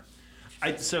supper.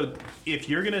 So if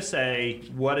you're going to say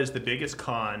what is the biggest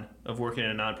con of working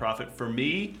in a nonprofit, for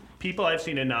me, people I've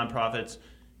seen in nonprofits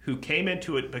who came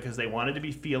into it because they wanted to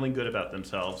be feeling good about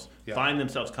themselves find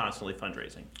themselves constantly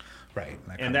fundraising. Right.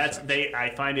 And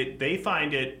they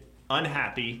find it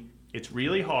unhappy. It's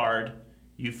really hard.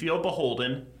 You feel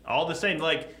beholden. All the same,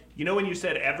 like, when you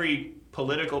said every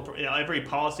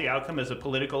policy outcome is a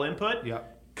political input? Yeah.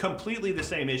 Completely the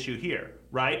same issue here,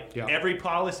 right? Yeah. Every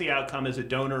policy outcome is a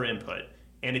donor input.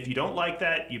 And if you don't like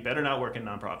that, you better not work in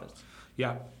nonprofits.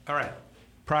 Yeah. All right.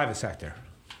 Private sector.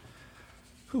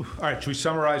 Whew. All right. Should we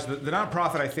summarize? The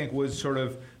nonprofit, I think, was sort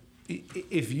of,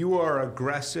 if you are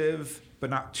aggressive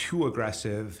but not too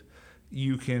aggressive,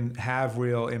 you can have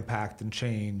real impact and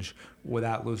change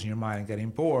without losing your mind and getting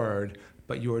bored,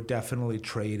 but you're definitely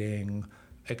trading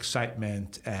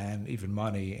excitement and even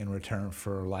money in return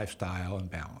for lifestyle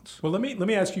and balance. Well, let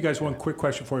me ask you guys one quick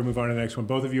question before we move on to the next one.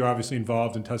 Both of you are obviously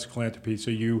involved in Tusk Philanthropy, so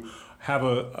you have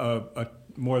a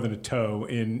more than a toe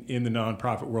in the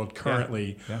nonprofit world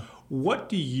currently. Yeah. What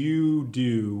do you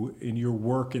do in your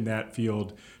work in that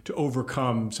field to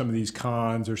overcome some of these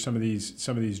cons or some of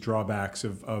these drawbacks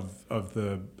of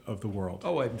the world?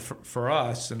 Oh, and for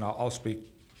us, and I'll speak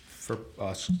for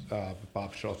us,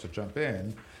 Bob should also jump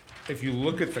in. If you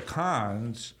look at the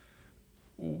cons,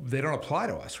 they don't apply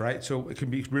to us, right? So it can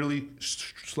be really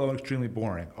slow and extremely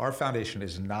boring. Our foundation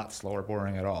is not slow or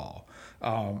boring at all.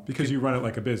 Because you run it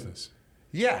like a business.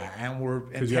 Yeah, and we're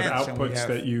intense. Because you have outputs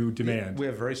that you demand. We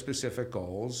have very specific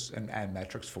goals and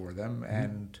metrics for them,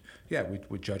 and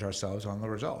we judge ourselves on the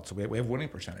results. So we have winning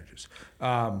percentages.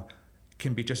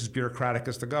 Can be just as bureaucratic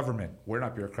as the government. We're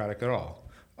not bureaucratic at all.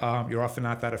 You're often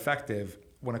not that effective.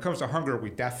 When it comes to hunger, we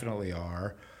definitely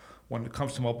are. When it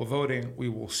comes to mobile voting, we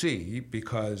will see,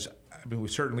 because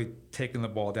we've certainly taken the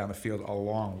ball down the field a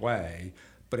long way,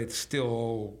 but it's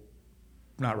still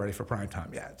not ready for prime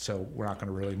time yet, so we're not going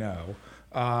to really know.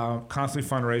 Constantly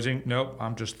fundraising, nope,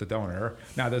 I'm just the donor.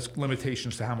 Now, there's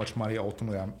limitations to how much money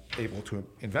ultimately I'm able to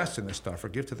invest in this stuff or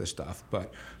give to this stuff,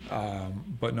 but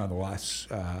nonetheless,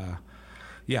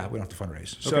 we don't have to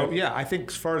fundraise. Okay. So, I think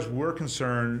as far as we're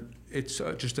concerned, it's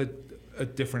just a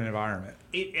different environment.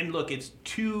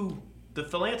 The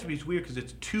philanthropy is weird because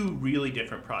it's two really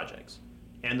different projects.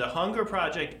 And the Hunger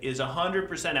Project is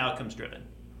 100% outcomes driven.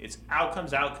 It's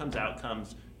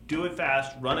outcomes. Do it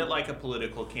fast, run it like a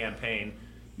political campaign,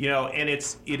 and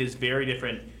it is very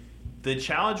different. The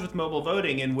challenge with mobile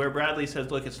voting, and where Bradley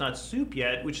says, look, it's not soup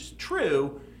yet, which is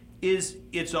true, is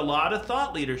it's a lot of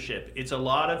thought leadership. It's a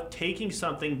lot of taking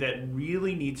something that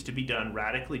really needs to be done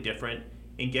radically different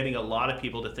and getting a lot of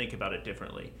people to think about it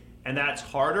differently. And that's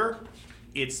harder.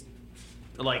 It's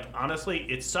like, honestly,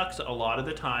 it sucks a lot of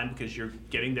the time because you're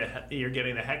getting the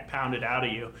heck pounded out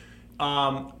of you.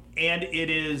 And it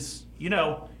is,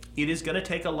 it is going to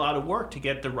take a lot of work to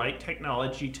get the right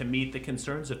technology to meet the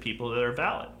concerns of people that are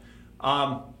valid.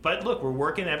 But look, we're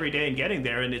working every day and getting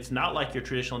there, and it's not like your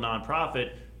traditional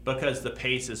nonprofit because the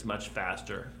pace is much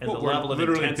faster and the level of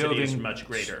intensity is much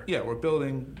greater. Yeah, we're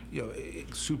building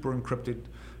super encrypted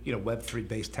Web3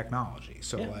 based technology.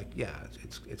 So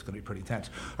it's going to be pretty intense.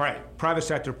 All right, private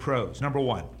sector pros. Number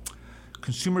one,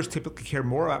 consumers typically care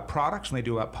more about products than they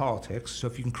do about politics. So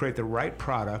if you can create the right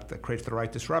product that creates the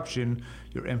right disruption,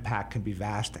 your impact can be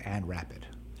vast and rapid.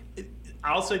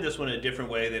 I'll say this one in a different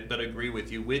way, but agree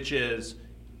with you, which is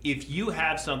if you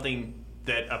have something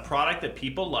a product that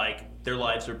people like, their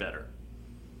lives are better,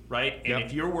 right? And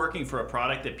if you're working for a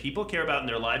product that people care about and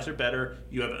their lives are better,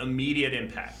 you have immediate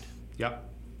impact.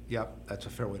 Yep, that's a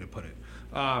fair way to put it.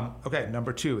 Okay,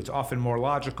 number two, it's often more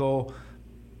logical.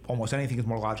 Almost anything is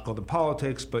more logical than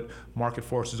politics, but market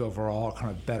forces overall are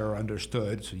kind of better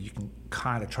understood, so you can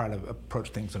kind of try to approach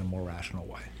things in a more rational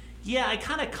way. Yeah, I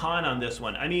kind of con on this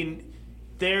one. I mean,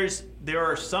 there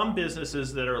are some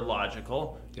businesses that are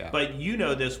logical, but you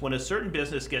know this, when a certain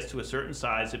business gets to a certain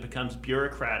size, it becomes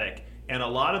bureaucratic, and a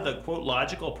lot of the, quote,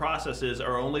 logical processes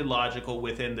are only logical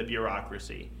within the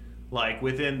bureaucracy. Like,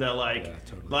 within the,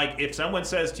 totally. Like, if someone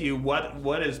says to you,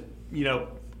 what is,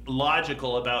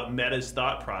 logical about Meta's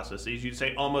thought processes, you'd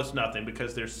say almost nothing,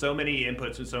 because there's so many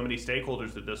inputs and so many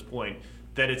stakeholders at this point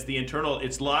that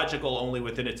it's logical only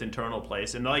within its internal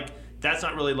place, and that's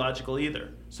not really logical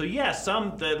either. So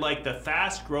the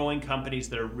fast growing companies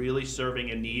that are really serving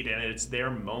a need and it's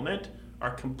their moment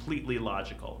are completely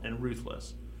logical and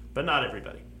ruthless, but not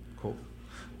everybody. Cool.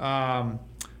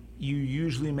 You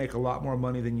usually make a lot more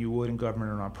money than you would in government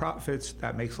or nonprofits.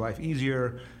 That makes life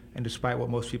easier. And despite what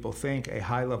most people think, a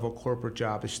high-level corporate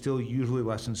job is still usually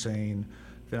less insane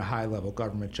than a high-level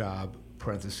government job.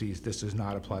 Parentheses, this does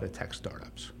not apply to tech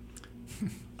startups.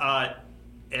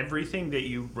 Everything that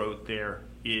you wrote there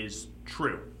is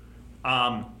true.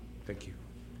 Thank you.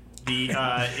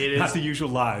 It is not the usual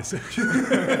lies.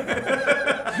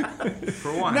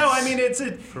 For once. No, I mean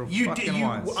you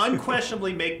once.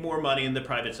 unquestionably make more money in the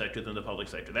private sector than the public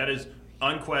sector. That is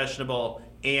unquestionable.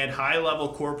 And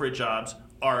high-level corporate jobs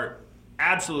are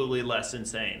absolutely less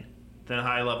insane than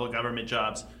high-level government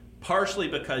jobs, partially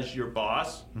because your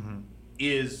boss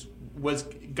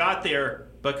got there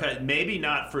because maybe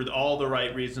not for all the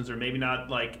right reasons, or maybe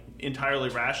not entirely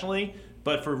rationally,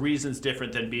 but for reasons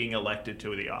different than being elected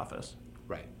to the office.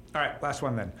 Right. All right, last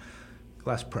one then.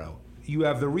 Last pro. You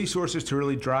have the resources to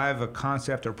really drive a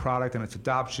concept or product and its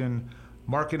adoption.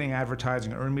 Marketing,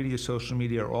 advertising, earned media, social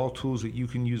media are all tools that you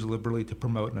can use liberally to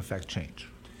promote and affect change.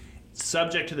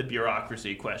 Subject to the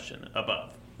bureaucracy question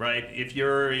above, right? If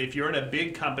you're in a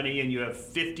big company and you have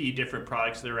 50 different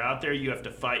products that are out there, you have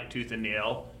to fight tooth and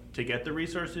nail to get the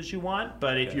resources you want.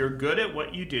 But if you're good at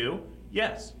what you do,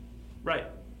 yes, right.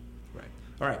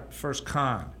 All right, first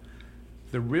con.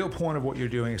 The real point of what you're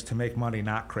doing is to make money,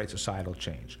 not create societal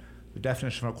change. The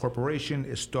definition of a corporation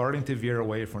is starting to veer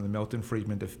away from the Milton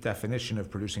Friedman definition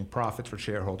of producing profits for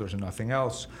shareholders and nothing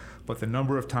else, but the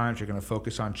number of times you're going to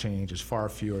focus on change is far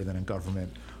fewer than in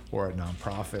government or at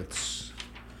nonprofits.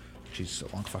 Jeez,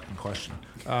 a long fucking question.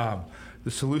 The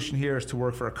solution here is to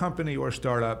work for a company or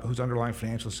startup whose underlying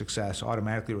financial success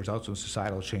automatically results in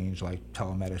societal change like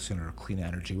telemedicine or clean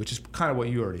energy, which is kind of what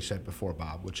you already said before,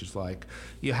 Bob, which is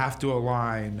you have to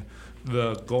align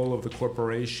the goal of the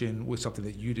corporation with something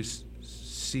that you just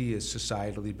see as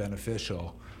societally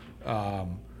beneficial.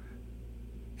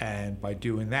 And by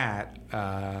doing that,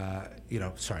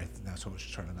 sorry, that's what I was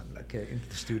trying to get into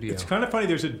the studio. It's kind of funny.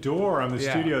 There's a door on the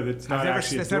studio that's not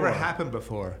actually a door. That's never happened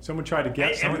before. Someone tried to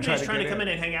get. Everybody's trying to come in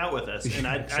and hang out with us, and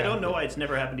I don't know why it's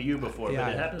never happened to you before,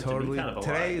 but it happens to me kind of a lot.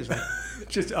 Today is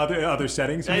just other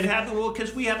settings. It happened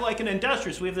because we have an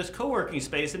industrious. We have this co-working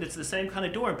space, and it's the same kind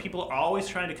of door, and people are always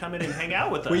trying to come in and hang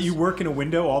out with us. Wait, you work in a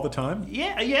window all the time?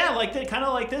 Yeah, kind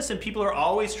of like this, and people are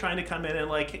always trying to come in and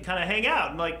kind of hang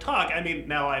out and talk. I mean,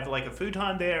 now I have a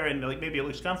futon there, and maybe it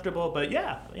looks comfortable, but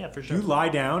yeah, for sure. You lie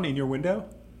down in your window?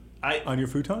 On your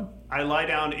futon? I lie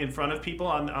down in front of people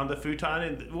on the futon,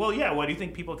 and why do you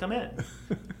think people come in?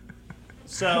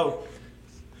 So,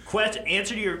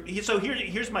 answer to your. So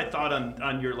here's my thought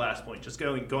on your last point. Just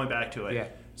going back to it. Yeah.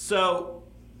 So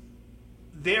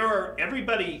every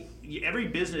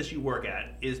business you work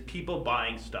at is people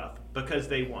buying stuff because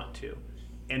they want to,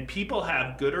 and people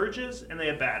have good urges and they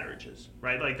have bad urges,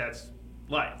 right? That's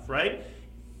life, right?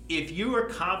 If you are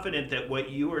confident that what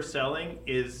you are selling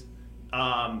is,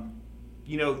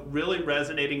 really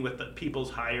resonating with the people's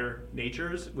higher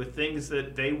natures, with things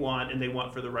that they want and they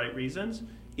want for the right reasons,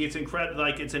 it's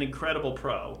it's an incredible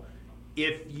pro.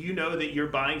 If you know that you're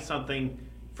buying something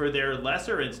for their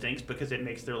lesser instincts because it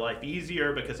makes their life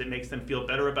easier, because it makes them feel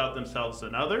better about themselves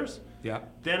than others,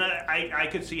 then I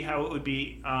could see how it would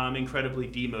be incredibly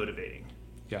demotivating.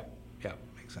 Yeah,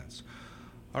 makes sense.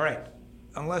 All right.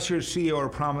 Unless you're a CEO or a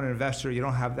prominent investor, you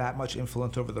don't have that much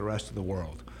influence over the rest of the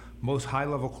world. Most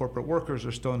high-level corporate workers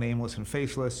are still nameless and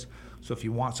faceless, so if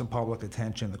you want some public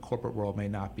attention, the corporate world may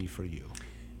not be for you.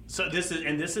 So this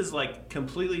is like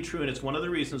completely true, and it's one of the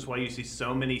reasons why you see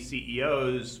so many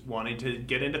CEOs wanting to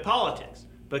get into politics,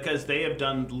 because they have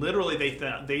done literally they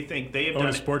think they have own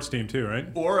done a sports team too, right?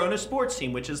 Or own a sports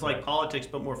team, which is like politics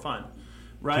but more fun,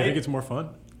 right? Do you think it's more fun?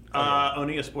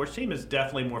 Owning a sports team is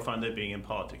definitely more fun than being in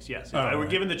politics. Yes, if I were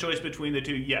given the choice between the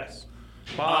two, yes.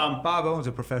 Bob owns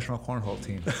a professional cornhole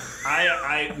team.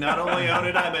 I not only own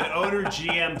it, I'm an owner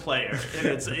GM player, and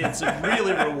it's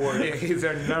really rewarding. Yeah, he's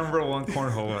our number one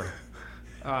cornholer.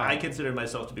 I consider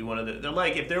myself to be one of the,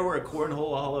 like, if there were a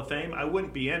Cornhole Hall of Fame, I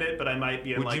wouldn't be in it, but I might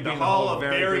be in like the Hall of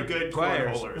Very Good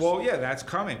Cornholers. Well, yeah, that's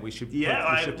coming. We should.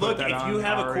 Look, if you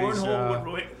have a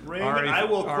cornhole ring, I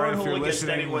will cornhole against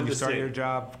anyone to start your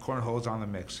job. Cornhole's on the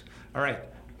mix. All right.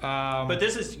 But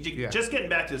this is just getting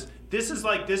back to this. This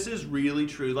is really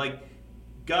true. Like,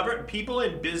 people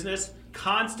in business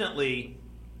constantly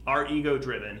are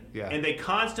ego-driven, and they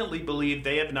constantly believe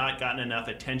they have not gotten enough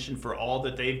attention for all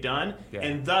that they've done,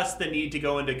 and thus the need to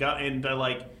go into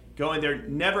going there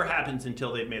never happens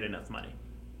until they've made enough money.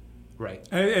 Right.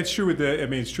 And it's true with the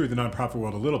nonprofit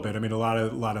world a little bit. I mean, a lot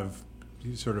of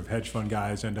sort of hedge fund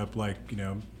guys end up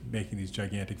making these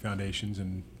gigantic foundations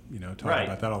and talking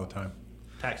about that all the time.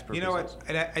 Tax purposes. You know what?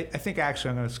 And I think actually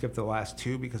I'm going to skip the last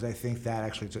two because I think that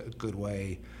actually is a good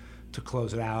way to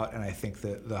close it out, and I think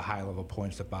that the high-level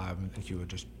points that Bob and Hugh had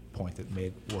just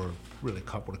made were really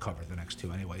would have covered the next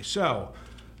two anyway. So,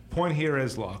 point here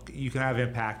is, look, you can have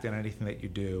impact in anything that you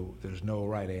do. There's no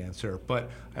right answer.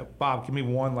 But Bob, give me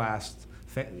one last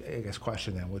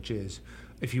question then, which is,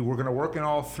 if you were going to work in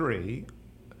all three,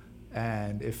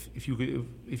 and if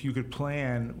you could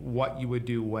plan what you would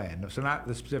do when, so not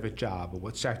the specific job, but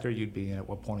what sector you'd be in at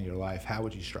what point in your life, how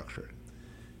would you structure it?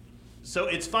 So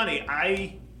it's funny,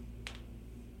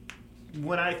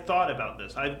 when I thought about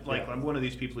this, I'm one of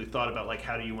these people who thought about like,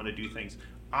 how do you want to do things?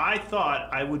 I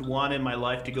thought I would want in my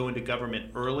life to go into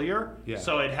government earlier,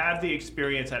 so I'd have the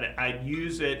experience, I'd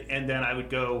use it, and then I would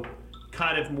go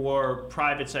kind of more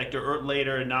private sector or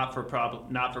later, and not for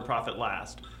profit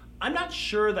last. I'm not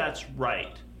sure that's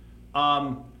right.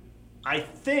 I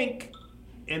think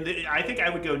I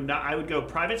would go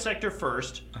private sector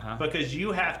first, because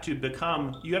you have to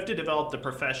develop the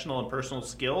professional and personal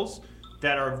skills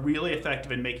that are really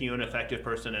effective in making you an effective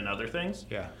person in other things.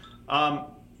 Yeah.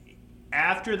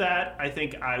 After that, I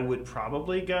think I would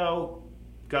probably go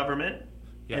government,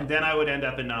 and then I would end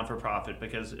up in non-for-profit,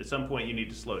 because at some point you need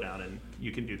to slow down, and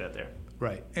you can do that there.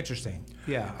 Right. Interesting.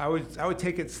 Yeah. I would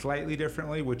take it slightly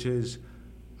differently, which is,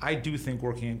 I do think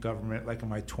working in government, like in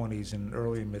my 20s and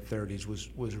early and mid 30s,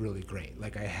 was really great.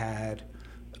 Like, I had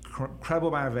an incredible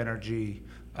amount of energy.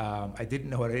 I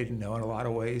didn't know what I didn't know in a lot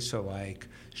of ways. So like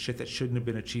shit that shouldn't have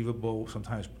been achievable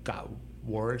sometimes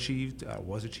was achieved,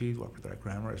 whatever the right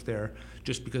grammar is there,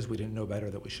 just because we didn't know better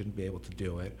that we shouldn't be able to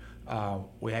do it.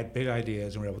 We had big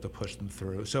ideas and we were able to push them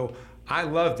through. So I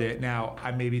loved it. Now,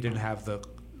 I maybe didn't have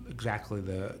exactly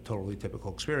the totally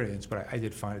typical experience, but I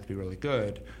did find it to be really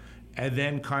good. And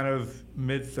then kind of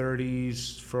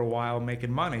mid-30s for a while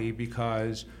making money,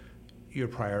 because your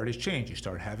priorities change. You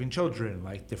start having children,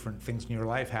 like different things in your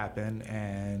life happen,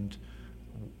 and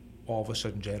all of a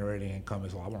sudden generating income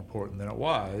is a lot more important than it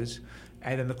was.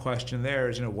 And then the question there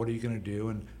is, what are you going to do,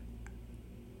 and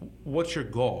what's your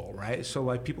goal, right? So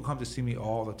like, people come to see me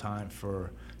all the time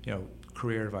for,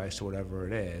 career advice or whatever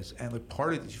it is. And like,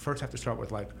 part of it, you first have to start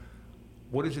with like,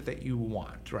 what is it that you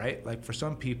want, right? Like, for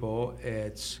some people,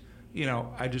 it's,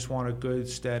 I just want a good,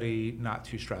 steady, not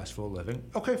too stressful living.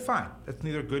 Okay, fine. That's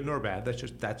neither good nor bad.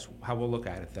 That's how we'll look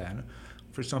at it then.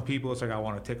 For some people, it's like, I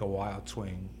want to take a wild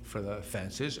swing for the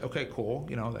fences. Okay, cool.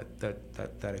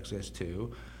 That exists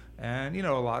too. And,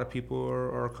 a lot of people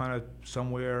are kind of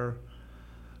somewhere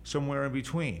in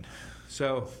between.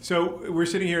 So we're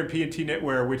sitting here in P&T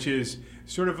Knitwear, which is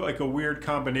sort of like a weird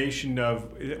combination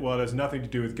of, well, it has nothing to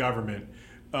do with government,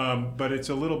 but it's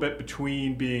a little bit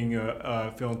between being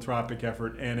a philanthropic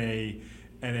effort and a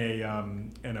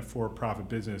for-profit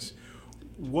business.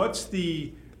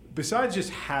 Besides just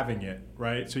having it,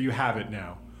 right? So you have it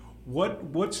now.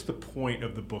 What's the point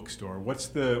of the bookstore? What's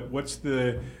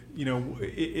the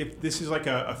if this is like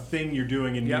a thing you're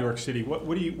doing in New York City,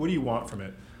 what do you want from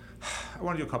it? I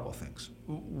want to do a couple of things.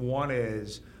 One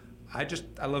is,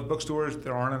 I love bookstores.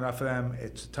 There aren't enough of them.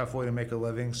 It's a tough way to make a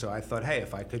living. So I thought, hey,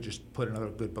 if I could just put another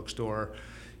good bookstore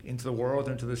into the world,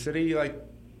 into the city, like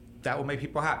that will make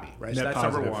people happy, right? Net so that's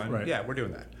positive, number one. right. Yeah, we're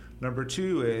doing that. Number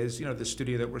two is, the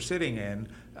studio that we're sitting in,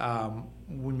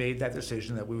 we made that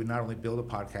decision that we would not only build a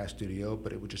podcast studio,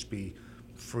 but it would just be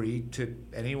free to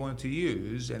anyone to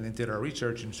use, and then did our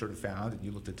research and sort of found, and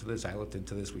you looked into this, I looked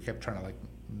into this, we kept trying to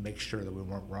make sure that we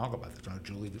weren't wrong about this.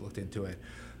 Julie looked into it.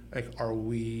 Are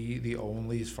we the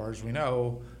only, as far as we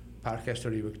know, podcast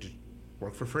studio we could just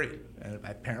work for free? And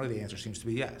apparently the answer seems to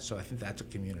be yes. So I think that's a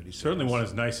community service. Certainly one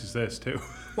as nice as this, too.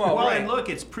 Well, right. And look,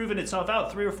 it's proven itself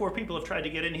out. 3 or 4 people have tried to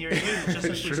get in here and use it just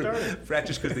since we started. That's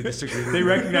just because they disagree with They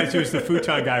recognize you as the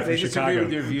futon guy from Chicago. They disagree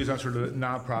with your views on sort of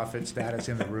nonprofit status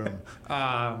in the room.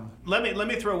 Let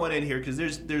me throw one in here, because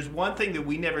there's one thing that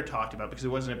we never talked about because it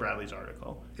wasn't in Bradley's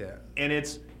article. Yeah. And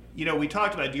it's, we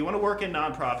talked about, do you want to work in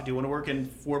nonprofit? Do you want to work in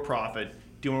for-profit?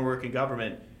 Do you want to work in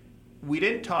government? We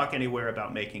didn't talk anywhere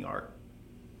about making art.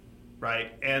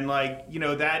 Right, and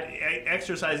that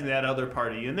exercising that other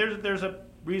party, and there's a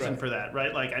reason for that,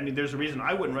 right? There's a reason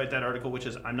I wouldn't write that article, which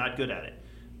is I'm not good at it.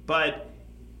 But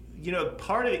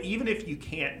part of it, even if you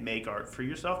can't make art for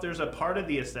yourself, there's a part of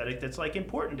the aesthetic that's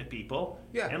important to people.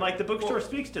 Yeah, and the bookstore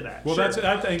speaks to that. Well, sure.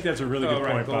 I think that's a really good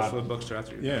point, Bob. For the bookstore, that's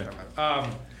what you're talking about.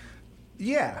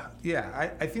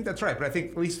 I think that's right. But I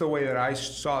think at least the way that I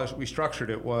saw this, we structured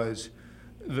it was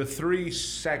the 3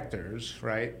 sectors,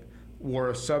 right,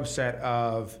 were a subset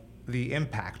of the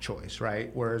impact choice, right?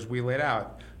 Whereas we laid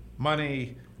out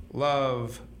money,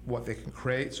 love, what they can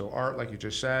create, so art, like you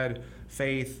just said,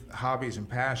 faith, hobbies and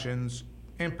passions,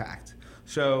 impact.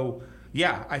 So,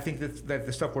 yeah, I think that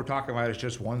the stuff we're talking about is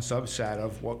just one subset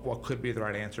of what could be the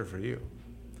right answer for you.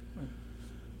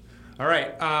 All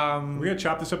right. We're going to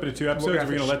chop this up into 2 episodes, or we're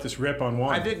going to let this rip on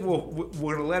one? I think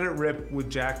we're going to let it rip with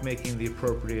Jack making the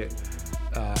appropriate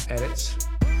edits.